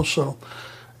promo. Yeah. So,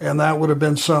 and that would have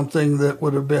been something that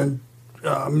would have been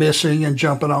missing and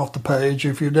jumping off the page.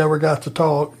 If you never got to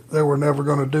talk, they were never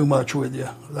going to do much with you.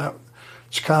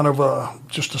 It's kind of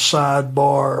just a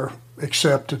sidebar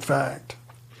accepted fact.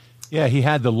 Yeah, he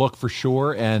had the look for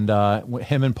sure, and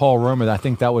him and Paul Roma, I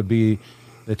think that would be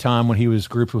the time when he was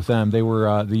grouped with them. They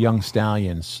were the Young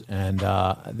Stallions, and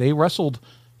they wrestled.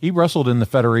 He wrestled in the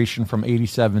Federation from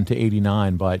 87 to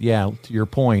 89, but yeah, to your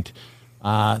point,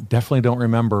 definitely don't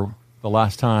remember the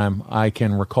last time I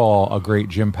can recall a great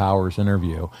Jim Powers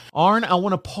interview. Arn, I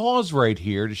want to pause right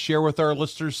here to share with our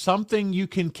listeners something you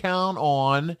can count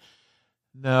on.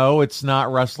 No, it's not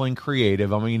wrestling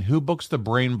creative. I mean, who books the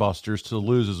Brainbusters to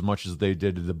lose as much as they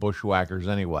did to the Bushwhackers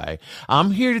anyway?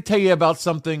 I'm here to tell you about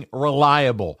something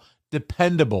reliable,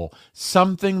 dependable,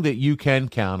 something that you can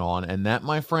count on, and that,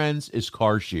 my friends, is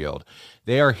CarShield.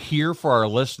 They are here for our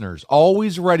listeners,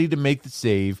 always ready to make the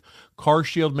save.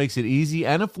 CarShield makes it easy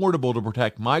and affordable to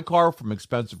protect my car from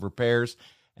expensive repairs,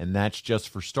 and that's just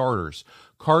for starters.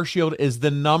 CarShield is the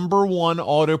 #1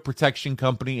 auto protection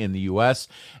company in the U.S.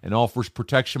 and offers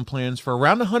protection plans for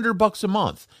around $100 a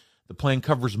month. The plan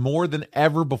covers more than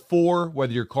ever before.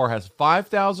 Whether your car has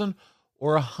 5,000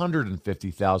 or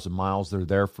 150,000 miles, they're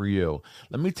there for you.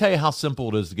 Let me tell you how simple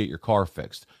it is to get your car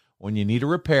fixed. When you need a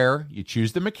repair, you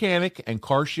choose the mechanic, and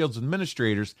CarShield's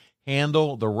administrators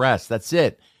handle the rest. That's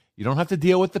it. You don't have to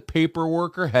deal with the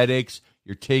paperwork or headaches.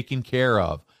 You're taken care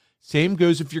of. Same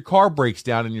goes if your car breaks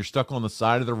down and you're stuck on the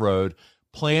side of the road.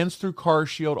 Plans through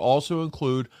CarShield also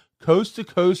include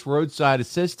coast-to-coast roadside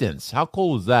assistance. How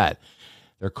cool is that?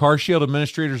 Their CarShield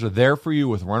administrators are there for you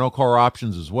with rental car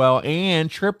options as well, and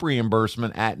trip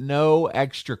reimbursement at no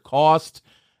extra cost.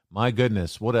 My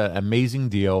goodness, what an amazing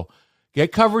deal.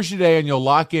 Get coverage today and you'll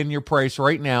lock in your price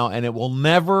right now, and it will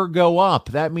never go up.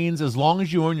 That means as long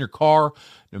as you own your car,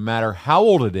 no matter how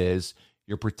old it is,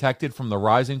 you're protected from the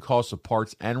rising costs of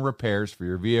parts and repairs for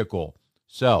your vehicle.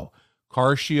 So,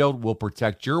 CarShield will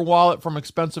protect your wallet from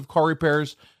expensive car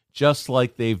repairs just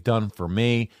like they've done for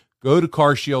me. Go to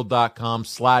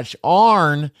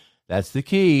carshield.com/ARN. That's the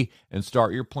key, and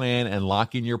start your plan and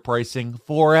lock in your pricing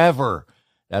forever.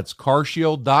 That's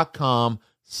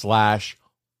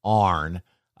carshield.com/ARN.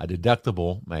 A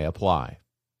deductible may apply.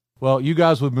 Well, you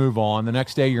guys would move on. The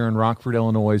next day, you're in Rockford,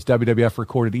 Illinois. WWF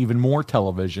recorded even more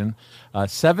television.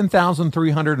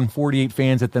 7,348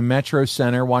 fans at the Metro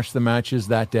Center watched the matches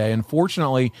that day.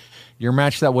 Unfortunately, your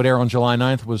match that would air on July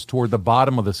 9th was toward the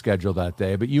bottom of the schedule that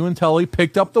day. But you and Tully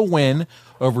picked up the win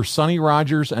over Sonny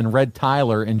Rogers and Red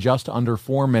Tyler in just under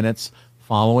 4 minutes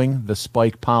following the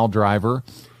Spike pile driver.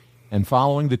 And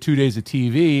following the 2 days of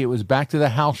TV, it was back to the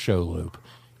house show loop.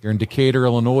 You're in Decatur,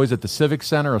 Illinois at the Civic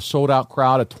Center. A sold-out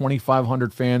crowd of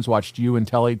 2,500 fans watched you and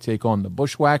Tully take on the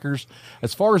Bushwhackers.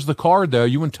 As far as the card, though,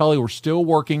 you and Tully were still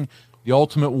working the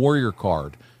Ultimate Warrior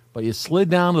card. But you slid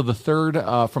down to the third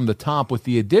from the top with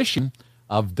the addition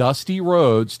of Dusty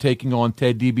Rhodes taking on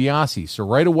Ted DiBiase. So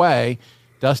right away,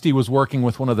 Dusty was working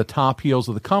with one of the top heels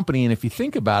of the company. And if you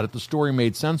think about it, the story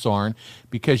made sense, Arn,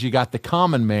 because you got the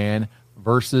Common Man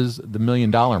versus the $1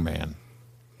 Million Man.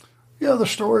 Yeah, the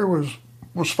story was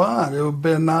fine. It would have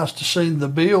been nice to see the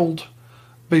build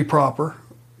be proper.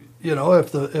 You know,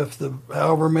 if the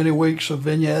however many weeks of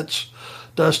vignettes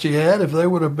Dusty had, if they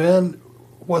would have been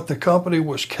what the company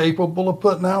was capable of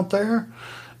putting out there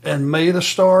and made a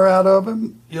star out of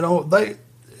him, you know,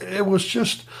 it was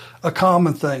just a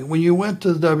common thing. When you went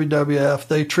to the WWF,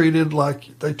 they treated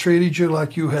you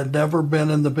like you had never been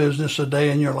in the business a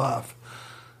day in your life,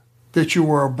 that you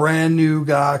were a brand new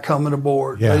guy coming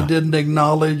aboard. Yeah. They didn't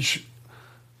acknowledge,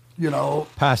 you know,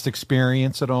 past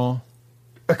experience at all,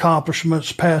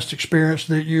 accomplishments, past experience,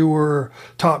 that you were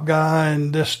top guy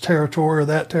in this territory or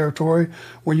that territory.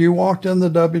 When you walked in the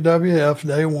WWF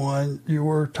day one, you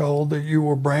were told that you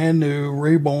were brand new,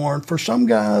 reborn. For some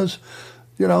guys,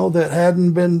 you know, that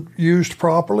hadn't been used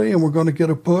properly and were going to get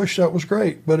a push, that was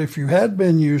great. But if you had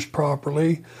been used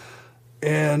properly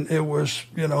and it was,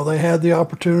 you know, they had the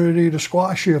opportunity to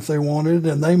squash you if they wanted,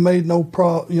 and they made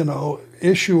no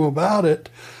issue about it.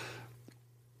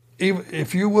 Even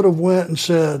if you would have went and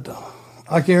said,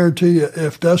 I guarantee you,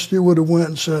 if Dusty would have went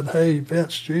and said, hey,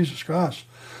 Vince, Jesus Christ,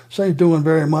 this ain't doing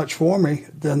very much for me,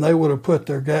 then they would have put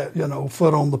their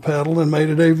foot on the pedal and made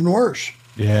it even worse.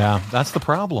 Yeah, that's the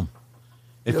problem.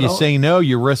 If you say no,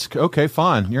 you risk, okay,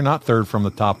 fine, you're not third from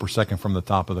the top or second from the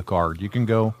top of the card. You can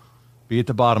go be at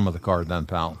the bottom of the card then,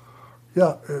 pal.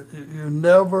 Yeah, you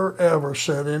never, ever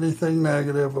said anything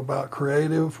negative about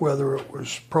creative, whether it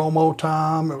was promo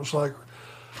time. It was like,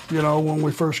 you know, when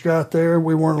we first got there,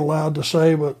 we weren't allowed to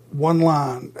say but one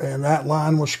line, and that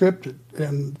line was scripted.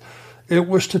 And it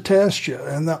was to test you.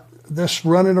 And this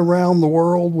running around the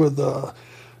world with,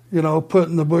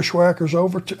 putting the Bushwhackers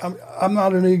over, I'm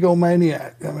not an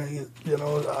egomaniac. I mean, you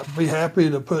know, I'd be happy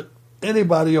to put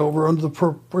anybody over under the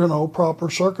proper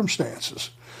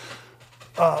circumstances.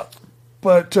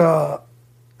 But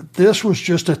this was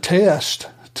just a test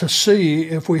to see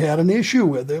if we had an issue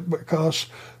with it, because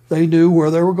they knew where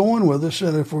they were going with us.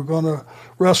 And if we're going to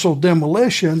wrestle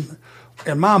Demolition,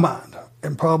 in my mind,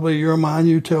 and probably your mind,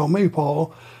 you tell me,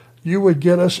 Paul, you would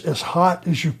get us as hot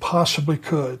as you possibly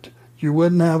could. You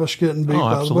wouldn't have us getting beat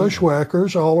by the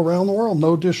Bushwhackers all around the world.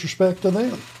 No disrespect to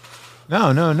them.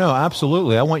 No,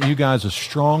 absolutely. I want you guys as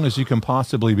strong as you can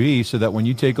possibly be, so that when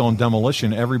you take on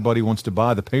Demolition, everybody wants to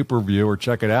buy the pay-per-view or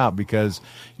check it out, because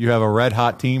you have a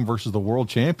red-hot team versus the world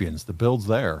champions. The build's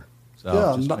there.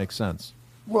 So it just makes sense.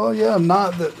 Well, yeah,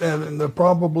 not that, and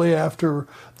probably after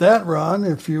that run,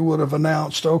 if you would have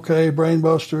announced, okay,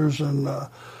 Brainbusters and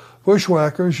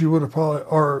Bushwhackers, you would have probably,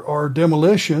 or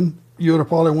Demolition, you would have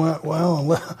probably went,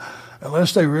 well,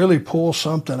 unless they really pull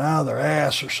something out of their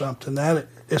ass or something, that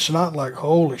it's not like,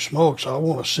 holy smokes, I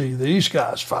want to see these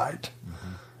guys fight.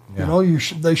 Mm-hmm. Yeah. You know,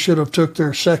 they should have took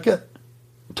their second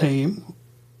team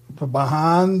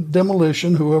behind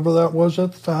Demolition, whoever that was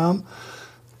at the time,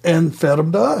 and fed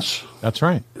them to us. That's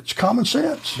right. It's common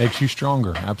sense. Makes you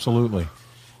stronger, absolutely.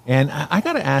 And I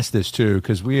got to ask this, too,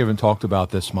 because we haven't talked about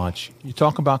this much. You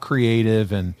talk about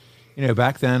creative, and, you know,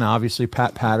 back then, obviously,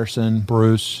 Pat Patterson,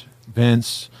 Bruce,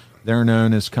 Vince. They're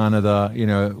known as kind of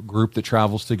the, group that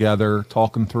travels together,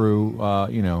 talking through,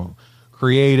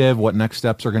 creative, what next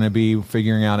steps are going to be,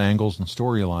 figuring out angles and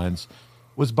storylines.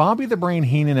 Was Bobby the Brain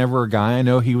Heenan ever a guy? I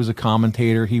know he was a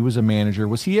commentator. He was a manager.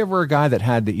 Was he ever a guy that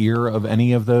had the ear of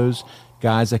any of those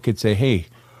guys that could say, hey,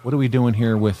 what are we doing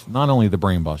here with not only the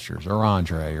Brainbusters or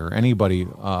Andre or anybody?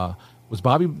 Was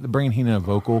Bobby the Brain Heenan a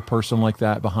vocal person like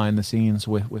that behind the scenes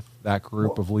with that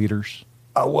group of leaders?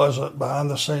 I wasn't behind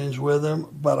the scenes with him,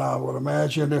 but I would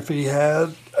imagine if he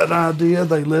had an idea,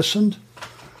 they listened.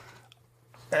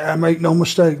 And make no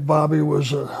mistake, Bobby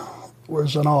was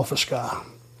an office guy.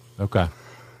 Okay.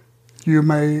 You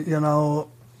may,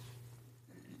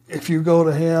 if you go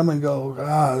to him and go,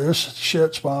 this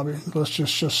shit's Bobby. Let's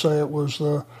just say it was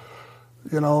the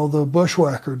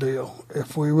Bushwhacker deal.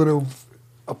 If we would have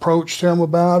approached him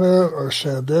about it or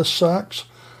said this sucks,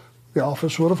 the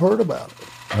office would have heard about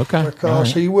it. Okay.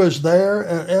 Because he was there,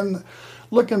 and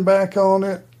looking back on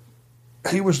it,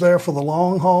 he was there for the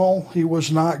long haul. He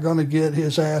was not going to get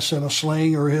his ass in a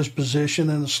sling or his position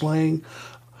in a sling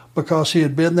because he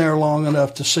had been there long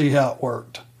enough to see how it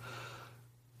worked.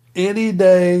 Any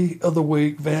day of the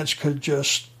week, Vince could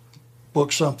just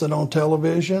book something on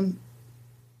television,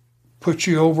 put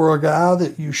you over a guy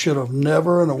that you should have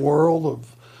never in the world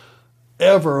of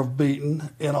ever have beaten,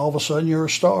 and all of a sudden you're a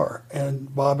star.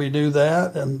 And Bobby knew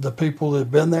that, and the people that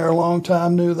had been there a long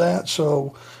time knew that.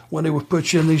 So when he would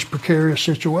put you in these precarious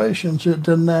situations, it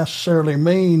didn't necessarily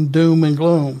mean doom and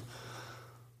gloom.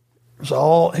 It was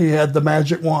all, he had the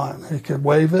magic wand. He could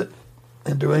wave it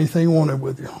and do anything he wanted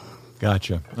with you.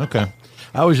 Gotcha. Okay.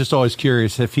 I was just always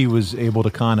curious if he was able to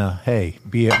kind of,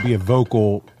 be a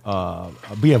vocal,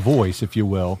 be a voice, if you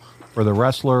will, for the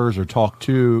wrestlers or talk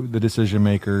to the decision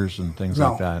makers and things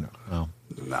like that. No,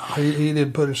 he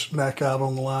didn't put his neck out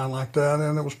on the line like that,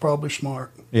 and it was probably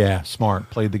smart. Yeah, smart.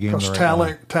 Played the game the right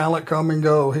way. Talent come and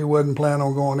go. He wasn't planning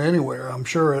on going anywhere, I'm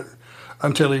sure,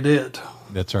 until he did.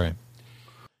 That's right.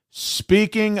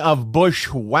 Speaking of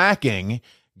bushwhacking,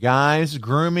 guys,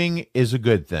 grooming is a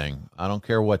good thing. I don't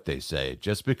care what they say.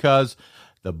 Just because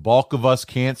the bulk of us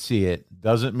can't see it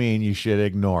doesn't mean you should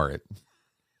ignore it.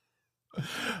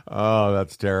 Oh,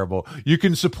 that's terrible. You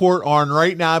can support Arn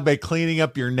right now by cleaning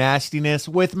up your nastiness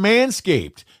with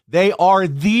Manscaped. They are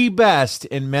the best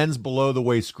in men's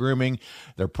below-the-waist grooming.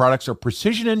 Their products are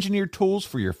precision-engineered tools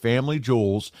for your family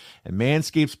jewels, and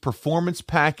Manscaped's Performance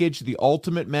Package, the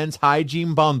ultimate men's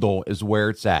hygiene bundle, is where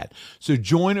it's at. So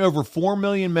join over 4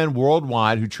 million men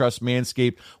worldwide who trust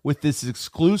Manscaped with this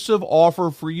exclusive offer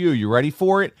for you. You ready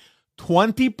for it?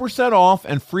 20% off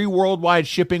and free worldwide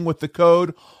shipping with the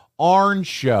code Arn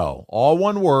Show, all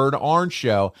one word, Arn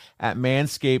Show, at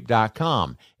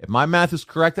manscaped.com. If my math is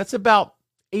correct, that's about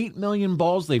 8 million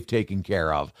balls they've taken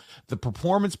care of. The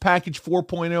Performance Package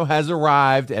 4.0 has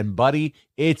arrived, and buddy,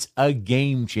 it's a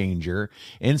game changer.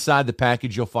 Inside the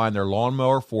package, you'll find their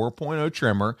Lawnmower 4.0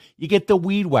 trimmer. You get the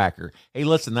Weed Whacker. Hey,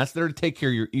 listen, that's there to take care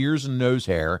of your ears and nose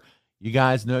hair. You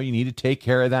guys know you need to take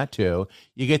care of that too.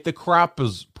 You get the Crop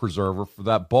Preserver for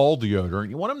that ball deodorant.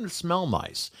 You want them to smell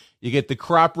nice. You get the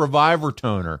Crop Reviver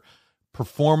Toner,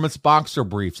 Performance Boxer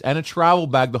Briefs, and a travel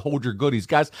bag to hold your goodies.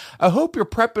 Guys, I hope you're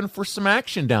prepping for some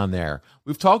action down there.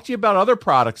 We've talked to you about other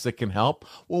products that can help.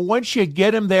 Well, once you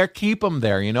get them there, keep them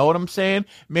there. You know what I'm saying?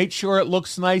 Make sure it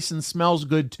looks nice and smells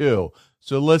good too.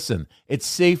 So listen, it's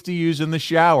safe to use in the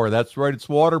shower. That's right, it's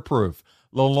waterproof.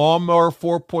 The Lawnmower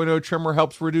 4.0 trimmer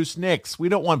helps reduce nicks. We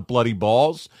don't want bloody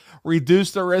balls.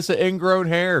 Reduce the risk of ingrown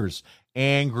hairs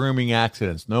and grooming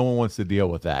accidents. No one wants to deal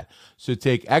with that. So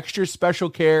take extra special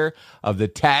care of the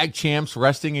Tag Champs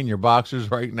resting in your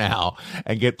boxers right now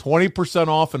and get 20%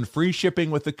 off and free shipping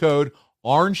with the code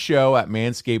ARNSHOW at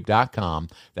manscaped.com.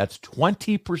 That's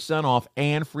 20% off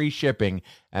and free shipping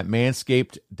at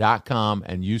manscaped.com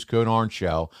and use code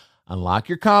ARNSHOW. Unlock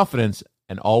your confidence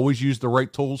and always use the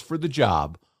right tools for the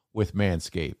job with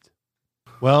Manscaped.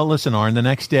 Well, listen, Arn, the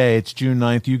next day, it's June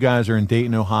 9th. You guys are in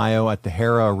Dayton, Ohio at the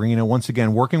Hara Arena, once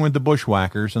again working with the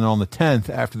Bushwhackers. And on the 10th,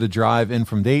 after the drive in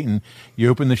from Dayton, you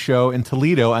open the show in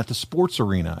Toledo at the Sports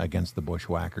Arena against the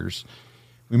Bushwhackers.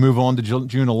 We move on to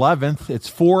June 11th. It's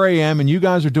 4 a.m., and you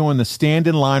guys are doing the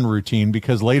stand-in-line routine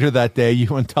because later that day,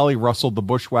 you and Tully wrestled the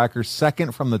Bushwhackers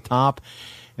second from the top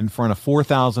in front of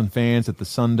 4,000 fans at the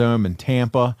Sundome in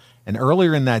Tampa. And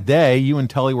earlier in that day, you and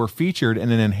Tully were featured in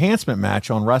an enhancement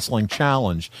match on Wrestling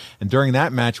Challenge. And during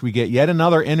that match, we get yet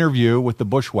another interview with the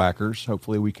Bushwhackers.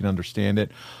 Hopefully we can understand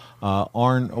it.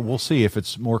 Arn, we'll see if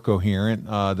it's more coherent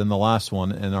than the last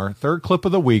one. And our third clip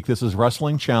of the week, this is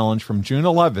Wrestling Challenge from June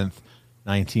 11th,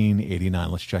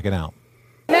 1989. Let's check it out.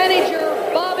 Manager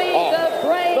Bobby the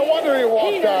Brain. No wonder he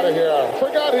walked out of here.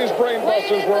 Forgot God, his brain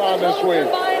busters were on this week.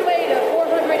 Combined weight of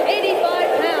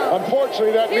 485 pounds.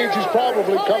 Unfortunately, that means he's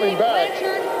probably coming back.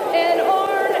 Blanchard and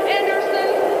Arn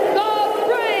Anderson, the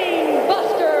Brain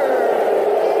Busters.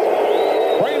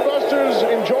 Brain Busters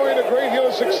enjoying a great deal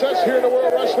of success here in the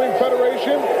World Wrestling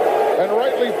Federation, and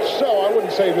rightly so. I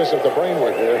wouldn't say this if the Brain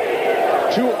were here.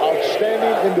 Two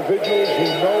outstanding individuals who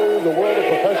know the world of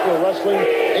professional wrestling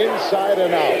inside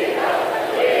and out.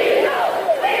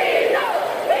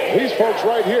 These folks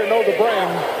right here know the Brain,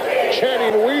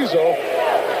 chanting Weasel.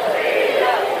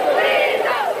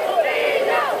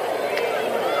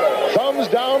 Thumbs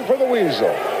down for the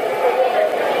Weasel.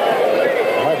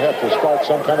 Might have to start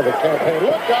some kind of a campaign.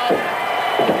 Look out!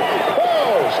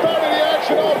 Oh, started the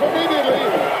action off immediately.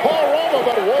 Paul Roma,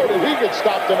 but whoa, did he get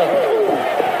stopped in a hurry?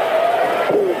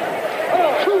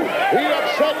 He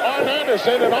upset Arn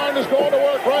Anderson, and Arn is going to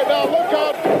work right now. Look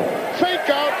out! Fake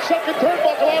out, second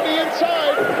turnbuckle on the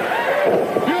inside.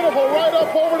 Beautiful, right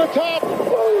up over the top.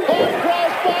 High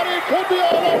cross body, could be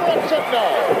all over upset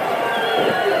now.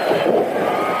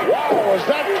 Wow, was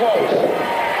that close?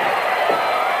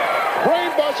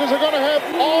 Brain Busters are going to have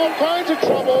all kinds of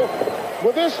trouble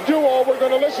with this duo we're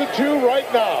going to listen to right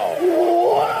now.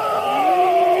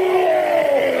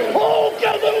 Oh,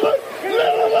 get them loose!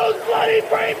 Little those bloody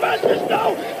Brain Busters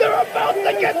know they're about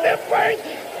to get their brains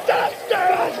Dr.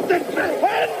 Austin,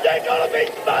 and they're gonna be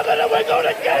smothered, and we're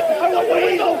gonna get the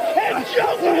Weasel and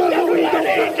Joker the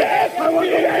bloody death.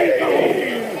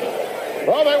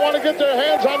 Well, they want to get their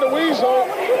hands on the Weasel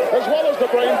as well as the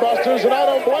Brain Busters, and I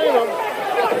don't blame them.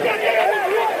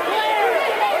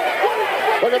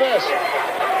 Look at this.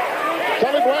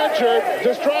 Tully Blanchard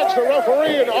distracts the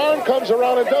referee, and Arn comes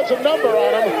around and does a number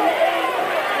on him.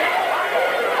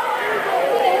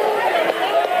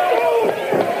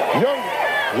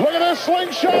 Look at this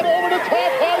slingshot over the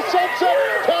top, high sunset,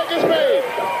 tag is made.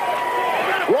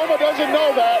 Roma doesn't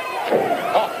know that.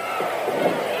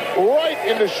 Right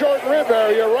in the short rib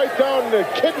area, right down the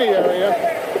kidney area.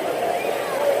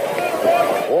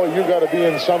 Boy, you got to be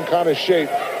in some kind of shape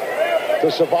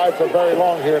to survive for very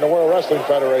long here in the World Wrestling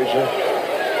Federation.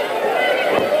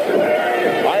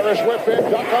 Irish whip in,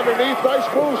 duck underneath, nice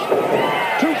boost.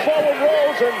 Two forward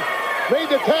rolls and made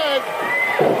the tag.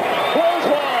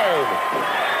 Clothesline.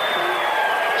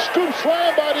 Scoop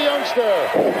slam by the youngster.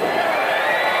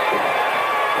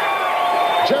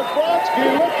 Jeff Brodsky,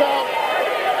 look out.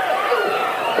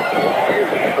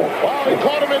 Wow, he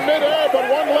caught him in midair, but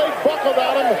one leg buckled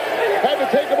on him. Had to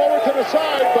take him over to the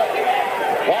side, but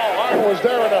wow, Arn was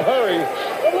there in a hurry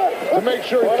to make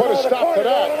sure he put a stop to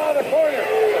that.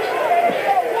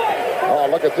 Oh,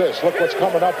 look at this. Look what's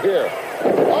coming up here.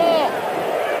 Oh,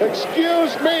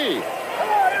 excuse me.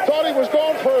 Thought he was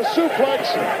going for a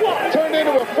suplex. Turned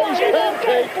into a face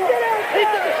pancake.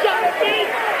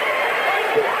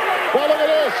 Now look at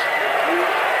this.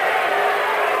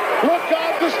 Look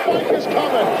out, the spike is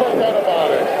coming. Forget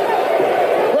about it.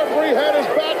 Referee had his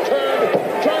back turned,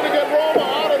 trying to get Roma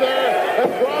out of there,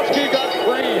 and Brodsky got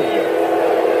creamed.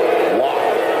 Wow.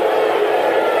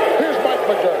 Here's Mike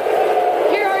McGurk.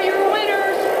 Here are your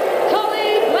winners,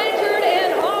 Tully Blanchard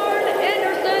and Arn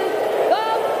Anderson, the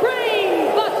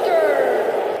Brain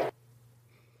Busters.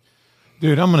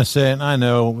 Dude, I'm going to say it, and I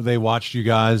know they watched you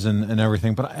guys and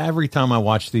everything, but every time I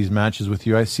watch these matches with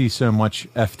you, I see so much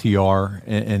FTR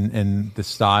in the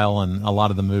style and a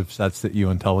lot of the movesets that you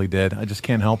and Tully did. I just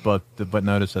can't help but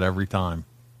notice it every time.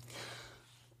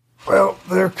 Well,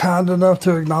 they're kind enough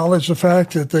to acknowledge the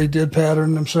fact that they did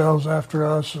pattern themselves after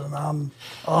us, and I'm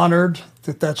honored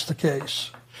that that's the case.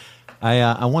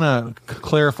 I want to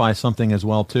clarify something as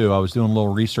well, too. I was doing a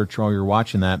little research while you were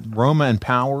watching that. Roma and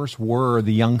Powers were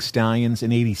the Young Stallions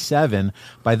in 87.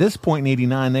 By this point in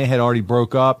 89, they had already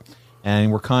broke up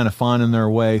and were kind of finding their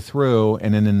way through.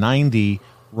 And then in 90,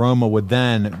 Roma would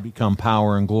then become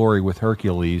Power and Glory with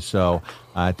Hercules. So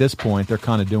at this point, they're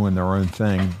kind of doing their own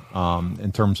thing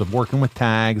in terms of working with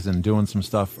tags and doing some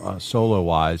stuff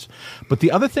solo-wise. But the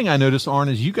other thing I noticed, Arn,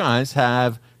 is you guys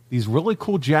have these really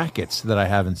cool jackets that I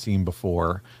haven't seen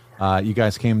before. You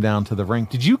guys came down to the ring.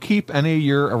 Did you keep any of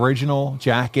your original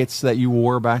jackets that you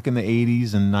wore back in the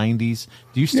 80s and 90s?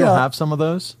 Do you still have some of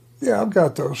those? Yeah, I've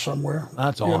got those somewhere.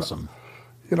 That's awesome.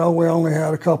 You know, we only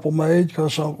had a couple made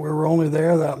because we were only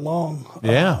there that long.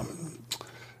 Yeah.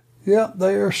 Yeah,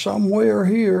 they are somewhere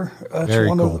here. That's Very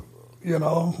one cool. of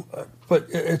the, but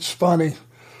it's funny.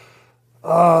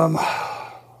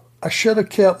 I should have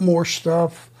kept more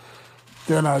stuff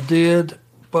than I did,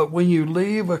 but when you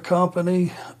leave a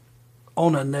company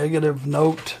on a negative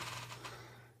note,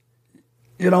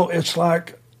 it's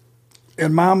like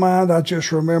in my mind, I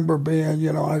just remember being,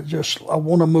 I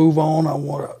want to move on. I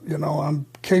want to, I'm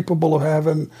capable of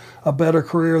having a better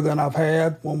career than I've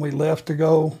had when we left to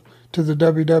go to the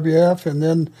WWF. And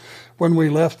then when we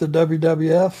left the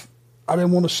WWF, I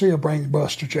didn't want to see a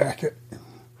Brainbuster jacket.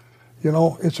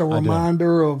 It's a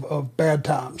reminder of bad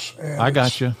times. And I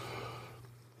got you.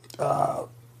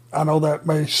 I know that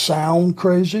may sound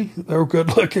crazy. They're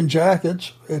good-looking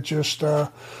jackets. It's just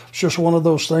one of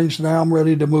those things. Now I'm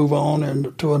ready to move on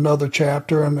and to another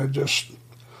chapter, and I just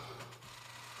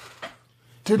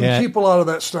didn't keep a lot of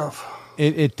that stuff.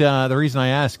 The reason I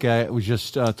ask, I was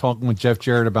just talking with Jeff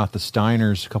Jarrett about the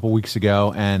Steiners a couple weeks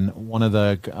ago, and one of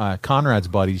the Conrad's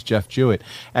buddies, Jeff Jewett,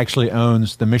 actually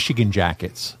owns the Michigan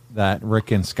jackets that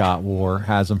Rick and Scott wore,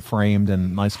 has them framed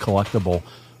and nice collectible.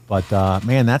 But,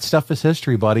 man, that stuff is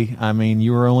history, buddy. I mean,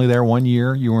 you were only there 1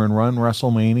 year. You were in Run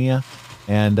WrestleMania,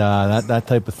 and that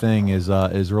type of thing is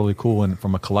really cool and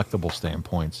from a collectible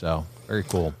standpoint. So, very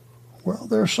cool. Well,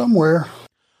 they're somewhere.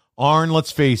 Arn,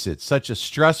 let's face it, such a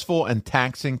stressful and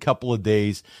taxing couple of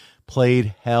days.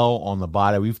 Played hell on the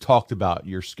body. We've talked about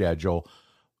your schedule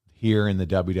here in the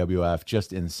WWF,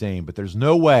 just insane. But there's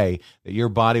no way that your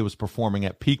body was performing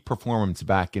at peak performance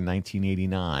back in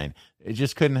 1989. It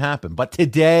just couldn't happen. But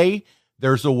today,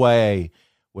 there's a way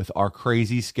with our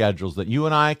crazy schedules that you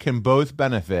and I can both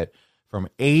benefit from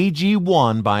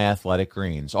AG1 by Athletic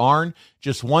Greens. Arn,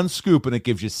 just one scoop and it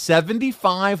gives you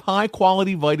 75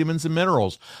 high-quality vitamins and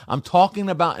minerals. I'm talking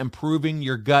about improving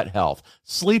your gut health,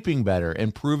 sleeping better,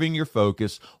 improving your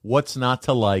focus. What's not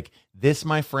to like? This,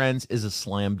 my friends, is a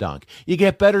slam dunk. You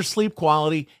get better sleep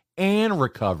quality and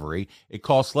recovery. It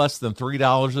costs less than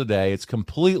 $3 a day. It's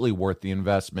completely worth the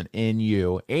investment in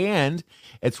you, and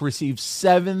it's received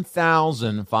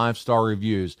 7,000 five-star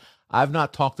reviews. I've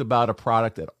not talked about a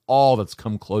product at all that's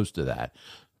come close to that.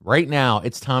 Right now,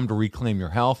 it's time to reclaim your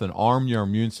health and arm your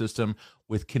immune system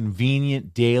with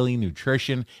convenient daily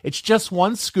nutrition. It's just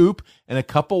one scoop and a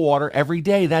cup of water every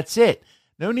day. That's it.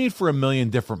 No need for a million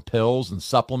different pills and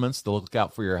supplements to look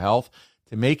out for your health.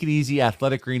 To make it easy,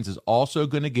 Athletic Greens is also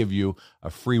going to give you a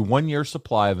free 1-year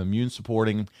supply of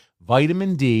immune-supporting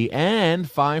vitamin D and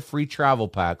 5 free travel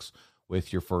packs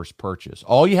with your first purchase.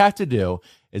 All you have to do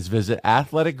is visit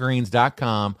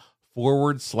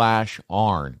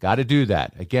athleticgreens.com/Arn. Got to do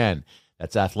that. Again,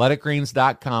 that's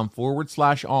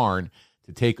athleticgreens.com/Arn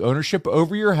to take ownership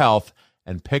over your health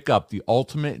and pick up the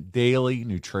ultimate daily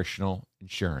nutritional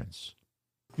insurance.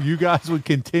 You guys would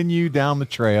continue down the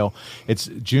trail. It's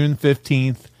June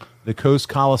 15th, the Coast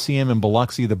Coliseum in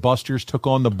Biloxi. The Busters took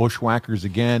on the Bushwhackers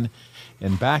again.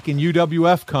 And back in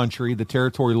UWF country, the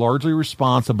territory largely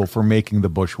responsible for making the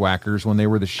Bushwhackers when they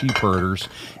were the sheep herders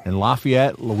in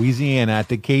Lafayette, Louisiana at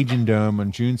the Cajun Dome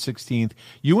on June 16th.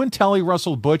 You and Telly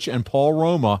wrestled Butch and Paul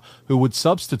Roma, who would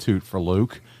substitute for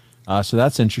Luke. So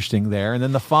that's interesting there. And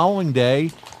then the following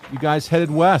day, you guys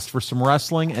headed west for some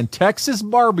wrestling and Texas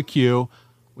barbecue,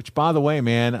 which, by the way,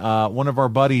 man, one of our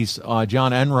buddies,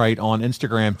 John Enright on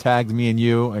Instagram, tagged me and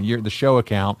you and the show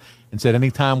account and said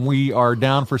anytime we are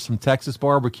down for some Texas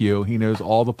barbecue, he knows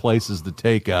all the places to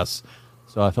take us.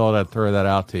 So I thought I'd throw that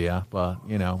out to you. But,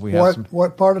 we have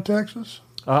what part of Texas?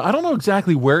 I don't know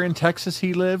exactly where in Texas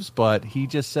he lives, but he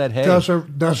just said, hey.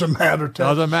 Doesn't matter. Texas.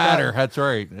 Doesn't matter. That's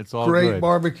right. It's all great good.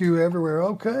 Barbecue everywhere.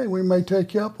 Okay, we may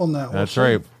take you up on that. That's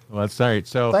right. Well, that's right.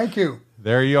 So thank you.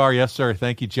 There you are. Yes, sir.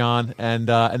 Thank you, John. And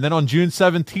then on June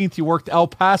 17th, you worked El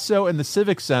Paso in the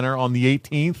Civic Center. On the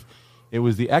 18th, it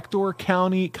was the Ector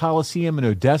County Coliseum in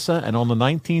Odessa. And on the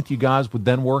 19th, you guys would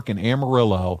then work in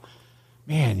Amarillo.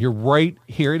 Man, you're right.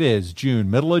 Here it is,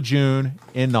 June, middle of June,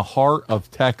 in the heart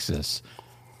of Texas.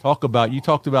 You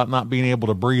talked about not being able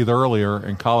to breathe earlier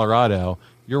in Colorado.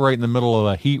 You're right in the middle of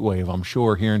a heat wave, I'm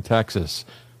sure, here in Texas.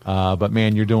 But,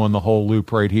 man, you're doing the whole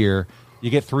loop right here. You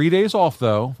get 3 days off,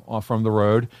 though, from the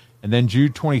road. And then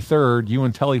June 23rd, you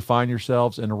and Telly find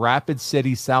yourselves in Rapid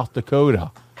City, South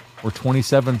Dakota, where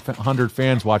 2,700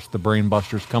 fans watched the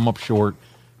Brainbusters come up short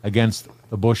against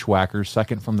the Bushwhackers,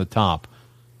 second from the top.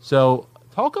 So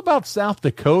talk about South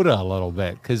Dakota a little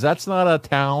bit, because that's not a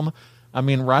town. I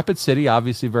mean, Rapid City,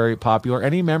 obviously very popular.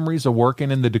 Any memories of working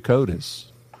in the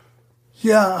Dakotas?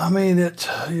 Yeah, I mean,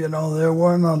 there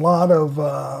weren't a lot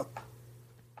of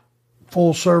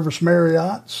full-service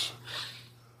Marriotts.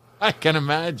 I can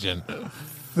imagine.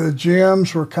 The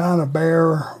gyms were kind of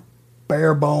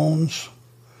bare bones.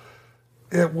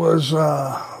 It was, it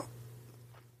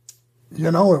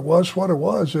was what it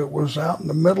was. It was out in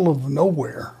the middle of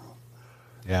nowhere.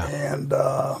 Yeah. And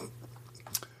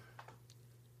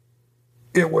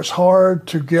it was hard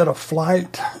to get a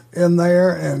flight in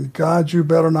there, and God, you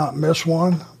better not miss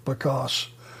one, because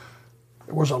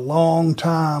It was a long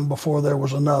time before there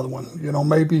was another one.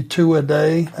 Maybe 2 a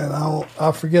day, and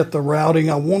I forget the routing.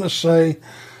 I want to say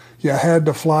you had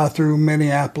to fly through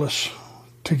Minneapolis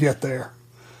to get there.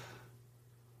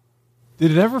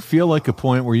 Did it ever feel like a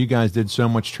point where you guys did so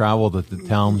much travel that the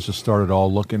towns just started all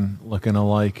looking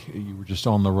alike? You were just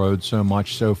on the road so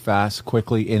much, so fast,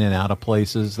 quickly in and out of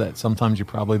places that sometimes you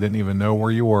probably didn't even know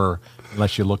where you were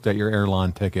unless you looked at your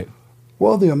airline ticket.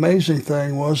 Well, the amazing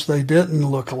thing was they didn't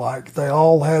look alike. They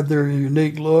all had their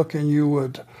unique look, and you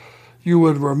would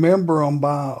remember them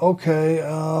by,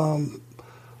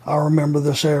 I remember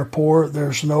this airport.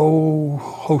 There's no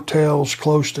hotels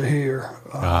close to here.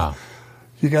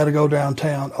 You got to go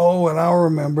downtown. Oh, and I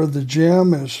remember the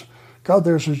gym is,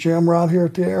 there's a gym right here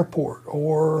at the airport.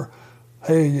 Or,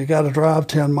 hey, you got to drive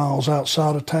 10 miles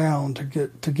outside of town to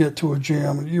get to a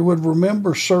gym. You would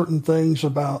remember certain things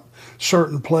about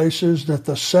certain places that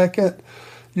the second,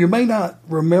 you may not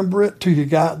remember it till you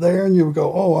got there, and you would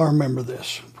go, oh, I remember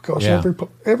this. Because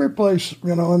every place,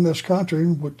 in this country,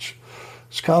 which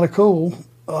is kind of cool,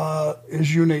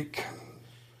 is unique.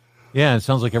 Yeah, it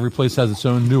sounds like every place has its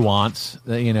own nuance,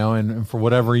 and for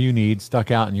whatever you need,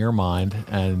 stuck out in your mind.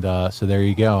 And so there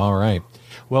you go. All right.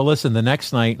 Well, listen, the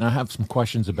next night, and I have some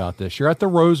questions about this. You're at the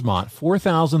Rosemont.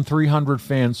 4,300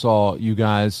 fans saw you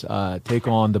guys take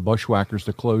on the Bushwhackers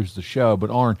to close the show. But,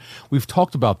 Arn, we've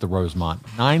talked about the Rosemont.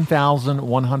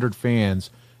 9,100 fans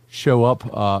show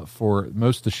up for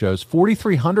most of the shows.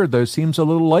 4,300, though, seems a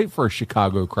little light for a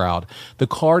Chicago crowd. The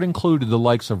card included the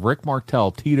likes of Rick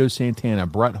Martel, Tito Santana,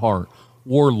 Bret Hart,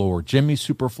 Warlord, Jimmy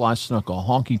Superfly Snuka,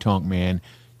 Honky Tonk Man.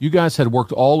 You guys had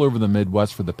worked all over the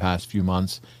Midwest for the past few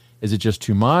months. Is it just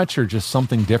too much, or just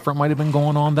something different might have been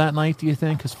going on that night, do you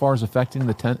think, as far as affecting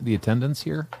the attendance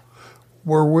here?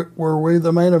 Were we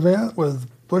the main event with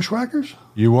Bushwhackers?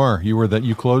 You were.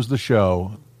 You closed the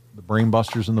show, the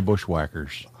Brainbusters and the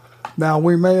Bushwhackers. Now,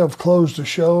 we may have closed the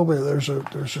show, but there's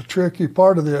a tricky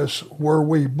part of this. Were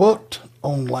we booked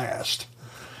on last?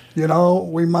 We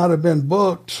might have been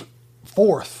booked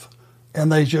fourth,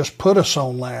 and they just put us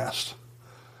on last.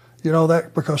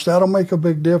 That because that'll make a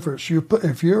big difference.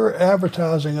 If you're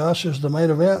advertising us as the main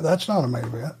event, that's not a main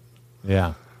event.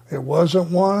 Yeah. It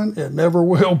wasn't one. It never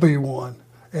will be one.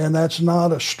 And that's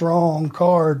not a strong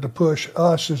card to push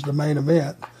us as the main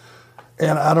event.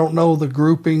 And I don't know the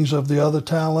groupings of the other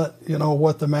talent,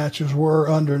 what the matches were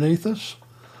underneath us.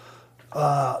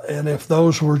 And if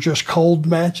those were just cold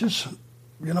matches,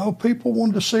 people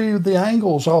wanted to see the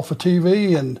angles off of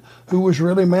TV and who was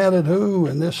really mad at who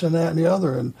and this and that and the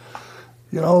other. And,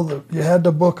 you had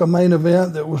to book a main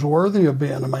event that was worthy of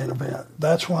being a main event.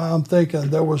 That's why I'm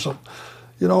thinking there was a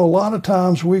lot of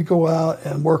times we go out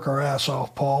and work our ass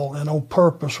off, Paul, and on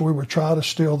purpose we would try to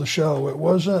steal the show. It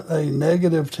wasn't a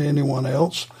negative to anyone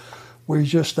else.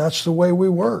 That's the way we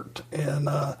worked. And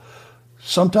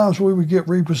sometimes we would get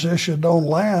repositioned on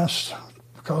last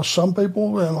because some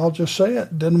people, and I'll just say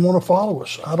it, didn't want to follow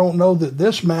us. I don't know that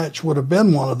this match would have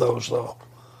been one of those, though.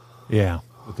 Yeah,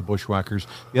 with the Bushwhackers.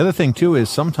 The other thing, too, is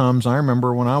sometimes I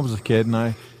remember when I was a kid and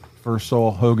I first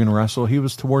saw Hogan wrestle, he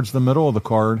was towards the middle of the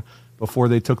card before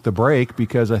they took the break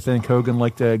because I think Hogan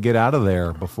liked to get out of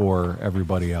there before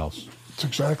everybody else. That's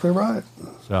exactly right.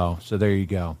 So there you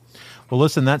go. Well,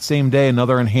 listen, that same day,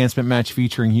 another enhancement match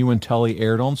featuring you and Tully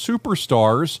aired on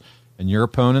Superstars. And your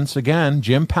opponents, again,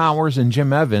 Jim Powers and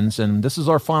Jim Evans. And this is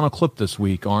our final clip this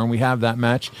week, Arn. We have that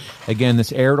match. Again,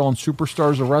 this aired on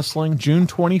Superstars of Wrestling, June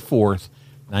 24th,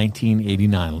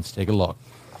 1989. Let's take a look.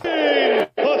 Buster!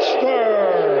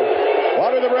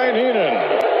 Bobby the Brain Heenan,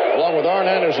 along with Arn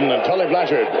Anderson and Tully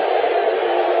Blanchard.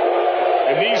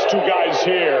 And these two guys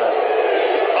here,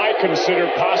 I consider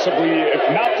possibly, if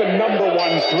not the number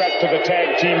one threat to the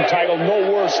tag team title,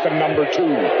 no worse than number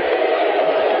two.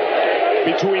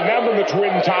 Between them and the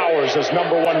Twin Towers as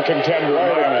number one contender,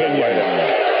 in my opinion.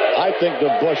 I think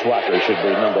the Bushwhackers should be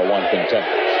number one contenders.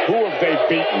 Who have they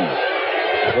beaten?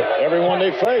 Everyone they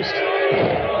faced.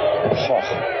 Oh.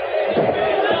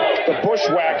 The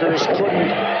Bushwhackers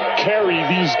couldn't carry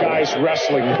these guys'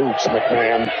 wrestling boots,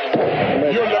 McMahon.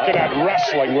 You're looking at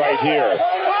wrestling right here.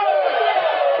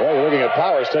 Well, you're looking at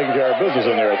Powers taking care of business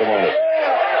in there at the moment.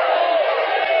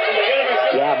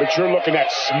 Yeah, but you're looking at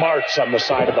smarts on the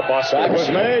side of the bus. Sack was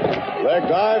made. Leg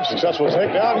dive. Successful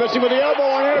takedown. Missing with the elbow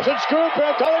on Anderson. Scoop.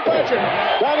 And Tully Blanchard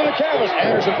down to the canvas.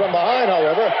 Anderson from behind,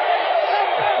 however.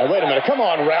 Oh, wait a minute. Come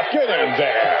on, Rap. Get in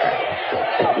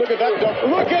there. Look at that.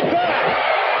 Look at that.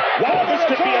 Wow, this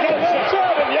could be an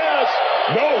upset. Yes.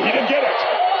 No, he didn't get it.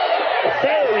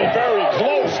 Very, very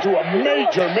close to a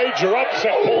major, major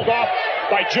upset pulled off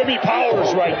by Jimmy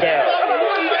Powers right there.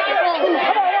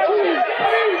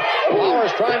 Powers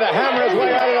Powers trying to hammer his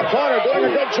way out of the corner, doing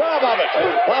a good job of it.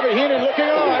 Bobby Heenan looking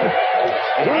on.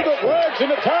 Through the legs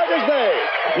into Tiger's Bay.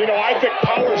 You know, I think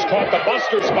Powers caught the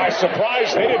Busters by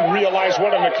surprise. They didn't realize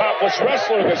what an accomplished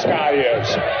wrestler this guy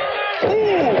is. Ooh,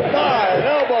 an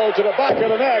elbow to the back of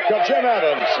the neck of Jim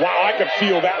Evans. Wow, I could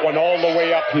feel that one all the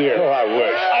way up here. Oh, I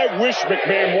wish. I wish,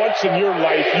 McMahon, once in your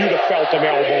life, you'd have felt an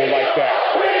elbow like that.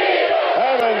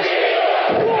 Evans,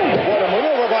 what a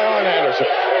maneuver by Arn Anderson.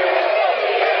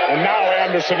 And now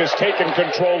Anderson has taken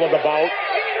control of the bout.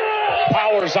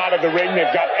 Powers out of the ring.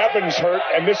 They've got Evans hurt,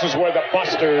 and this is where the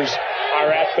Busters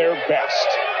are at their best.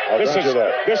 This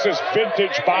is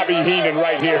vintage Bobby Heenan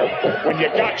right here. When you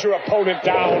got your opponent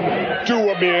down, do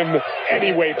him in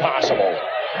any way possible.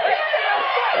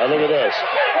 Now look at this.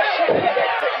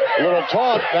 A little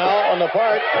taunt now on the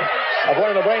part of one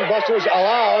of the Brain Busters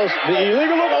allows the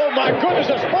illegal look. Oh my goodness,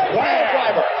 a spike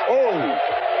driver. Oh.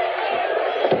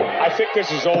 I think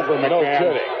this is over, McMahon. No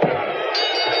kidding.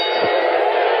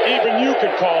 Even you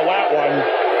could call that one.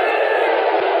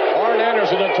 Arn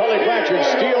Anderson and Tully Blanchard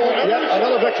steal yet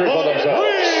another victory for themselves.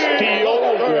 Steal?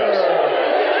 Yes.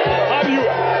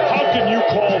 How can you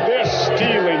call this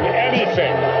stealing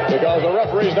anything? Because the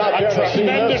referee's not there to see this.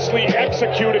 Tremendously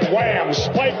executed wham,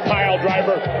 spike pile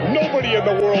driver. Nobody in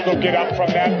the world will get up from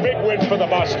that. Big win for the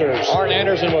Busters. Arn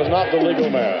Anderson was not the legal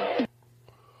man.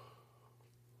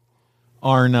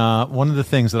 Arn, one of the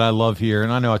things that I love here,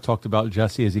 and I know I talked about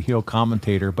Jesse as a heel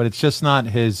commentator, but it's just not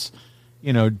his,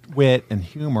 wit and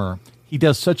humor. He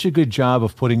does such a good job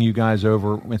of putting you guys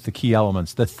over with the key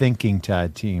elements, the thinking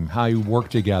tag team, how you work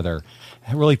together,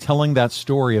 really telling that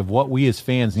story of what we as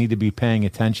fans need to be paying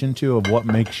attention to, of what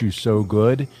makes you so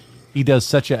good. He does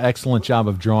such an excellent job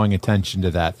of drawing attention to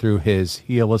that through his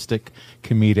heelistic,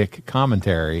 comedic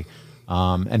commentary,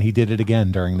 and he did it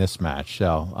again during this match.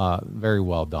 So very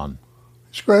well done.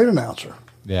 He's a great announcer.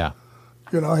 Yeah.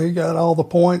 He got all the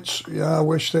points. Yeah, I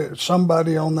wish that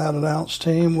somebody on that announce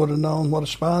team would have known what a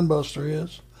spine buster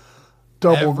is.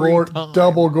 Double gourd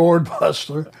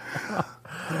buster.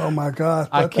 Oh my God!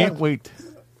 I can't wait.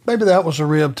 Maybe that was a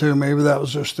rib too. Maybe that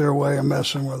was just their way of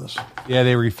messing with us. Yeah,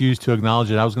 they refused to acknowledge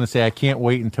it. I was going to say I can't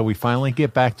wait until we finally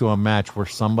get back to a match where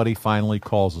somebody finally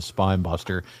calls a spine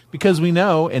buster, because we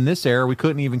know in this era we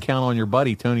couldn't even count on your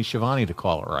buddy Tony Schiavone to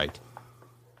call it right.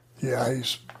 Yeah,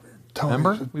 he's.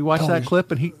 Remember, we watched that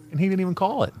clip and he didn't even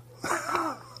call it.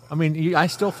 I mean, I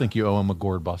still think you owe him a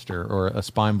gourd buster or a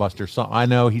spine buster. So I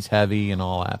know he's heavy and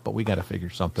all that, but we got to figure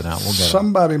something out.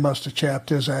 Somebody must have chapped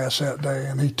his ass that day,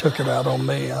 and he took it out on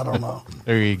me. I don't know.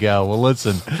 There you go. Well,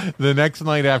 listen, the next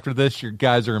night after this, your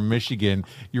guys are in Michigan.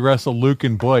 You wrestle Luke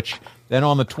and Butch. Then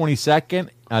on the 26th,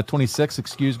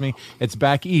 it's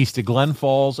back east to Glen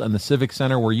Falls and the Civic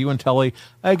Center, where you and Tully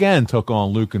again took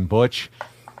on Luke and Butch.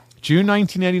 June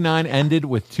 1989 ended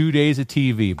with 2 days of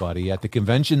TV, buddy. At the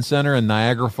Convention Center in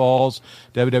Niagara Falls,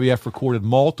 WWF recorded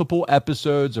multiple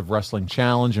episodes of Wrestling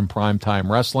Challenge and Primetime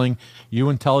Wrestling. You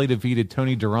and Tully defeated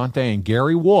Tony Durante and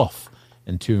Gary Wolf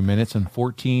in 2 minutes and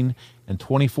 14 and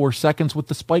 24 seconds with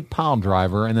the spike pile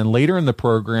driver. And then later in the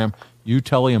program, you,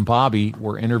 Tully, and Bobby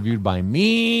were interviewed by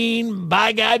Mean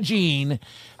by God Gene.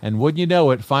 And wouldn't you know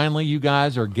it, finally you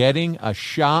guys are getting a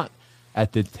shot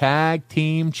at the Tag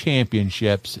Team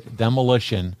Championships,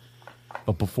 Demolition.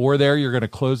 But before there, you're going to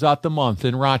close out the month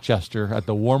in Rochester at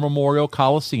the War Memorial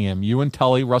Coliseum. You and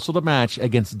Tully wrestled a match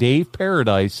against Dave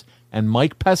Paradise and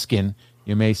Mike Peskin.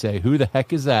 You may say, who the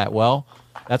heck is that? Well,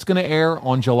 that's going to air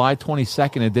on July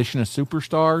 22nd edition of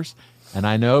Superstars. And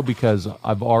I know because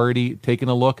I've already taken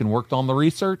a look and worked on the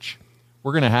research,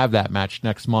 we're going to have that match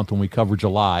next month when we cover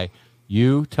July.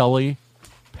 You, Tully,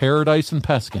 Paradise, and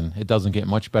Peskin. It doesn't get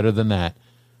much better than that.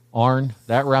 Arn,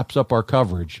 that wraps up our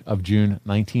coverage of June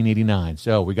 1989.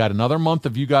 So we got another month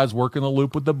of you guys working the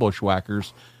loop with the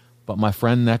Bushwhackers. But my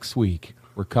friend, next week,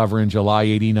 we're covering July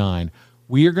 89.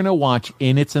 We are going to watch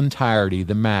in its entirety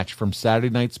the match from Saturday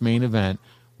night's main event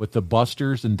with the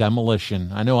Busters and Demolition.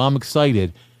 I know I'm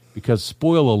excited because,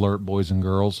 spoiler alert, boys and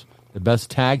girls, the best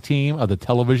tag team of the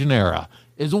television era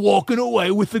is walking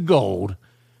away with the gold.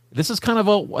 This is kind of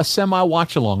a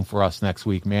semi-watch along for us next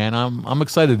week, man. I'm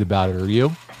excited about it. Are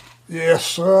you?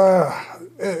 Yes.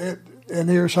 And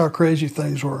here's how crazy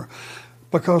things were.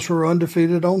 Because we're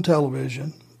undefeated on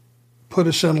television, put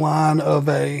us in line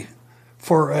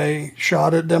for a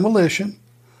shot at Demolition.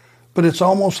 But it's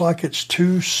almost like it's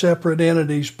two separate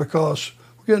entities because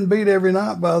we're getting beat every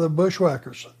night by the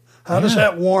Bushwhackers. How does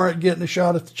that warrant getting a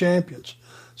shot at the champions?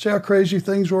 See how crazy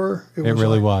things were? It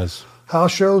really was.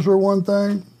 House shows were one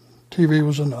thing. TV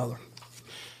was another.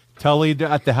 Tully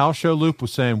at the house show loop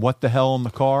was saying, "What the hell in the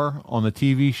car?" On the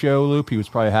TV show loop, he was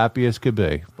probably happy as could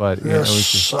be. But this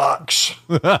sucks.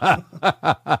 Well,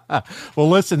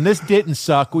 listen, this didn't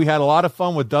suck. We had a lot of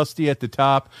fun with Dusty at the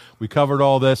top. We covered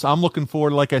all this. I'm looking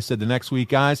forward, like I said, the next week,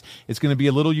 guys. It's going to be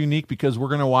a little unique because we're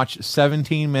going to watch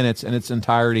 17 minutes in its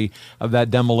entirety of that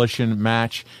Demolition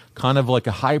match. Kind of like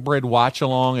a hybrid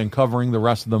watch-along and covering the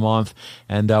rest of the month.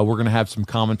 And we're going to have some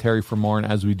commentary from Arn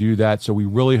as we do that. So we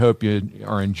really hope you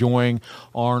are enjoying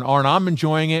Arn. Arn, I'm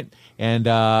enjoying it, and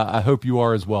I hope you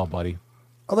are as well, buddy.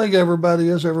 I think everybody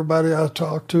is. Everybody I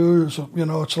talk to is,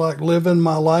 it's like living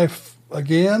my life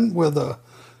again with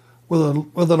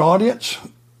an audience.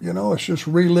 It's just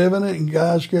reliving it, and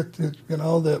guys get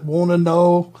that want to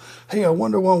know, hey, I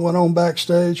wonder what went on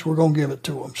backstage. We're going to give it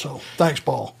to them. So thanks,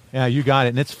 Paul. Yeah, you got it.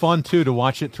 And it's fun, too, to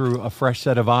watch it through a fresh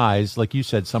set of eyes. Like you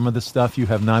said, some of the stuff you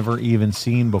have never even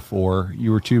seen before.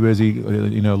 You were too busy,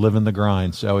 living the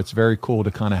grind. So it's very cool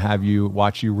to kind of have you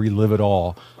watch you relive it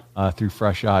all through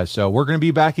fresh eyes. So we're going to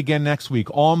be back again next week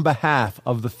on behalf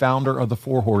of the founder of the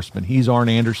Four Horsemen. He's Arn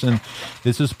Anderson.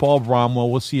 This is Paul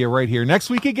Bromwell. We'll see you right here next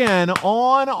week again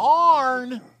on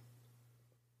Arn.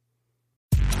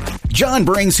 John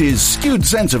brings his skewed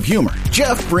sense of humor.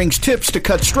 Jeff brings tips to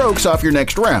cut strokes off your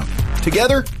next round.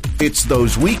 Together, it's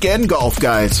those weekend golf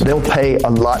guys. They'll pay a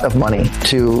lot of money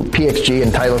to PXG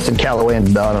and Titleist and Callaway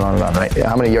and on and on and on, right?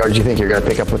 How many yards do you think you're going to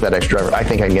pick up with that extra driver? I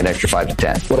think I can get an extra 5 to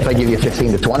 10. What if I give you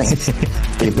 15 to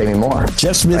 20? You pay me more.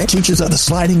 Jeff Smith teaches on a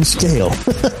sliding scale.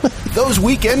 Those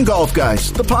Weekend Golf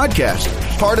Guys, the podcast,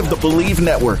 part of the Believe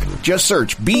Network. Just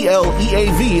search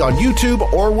BLEAV on YouTube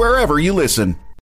or wherever you listen.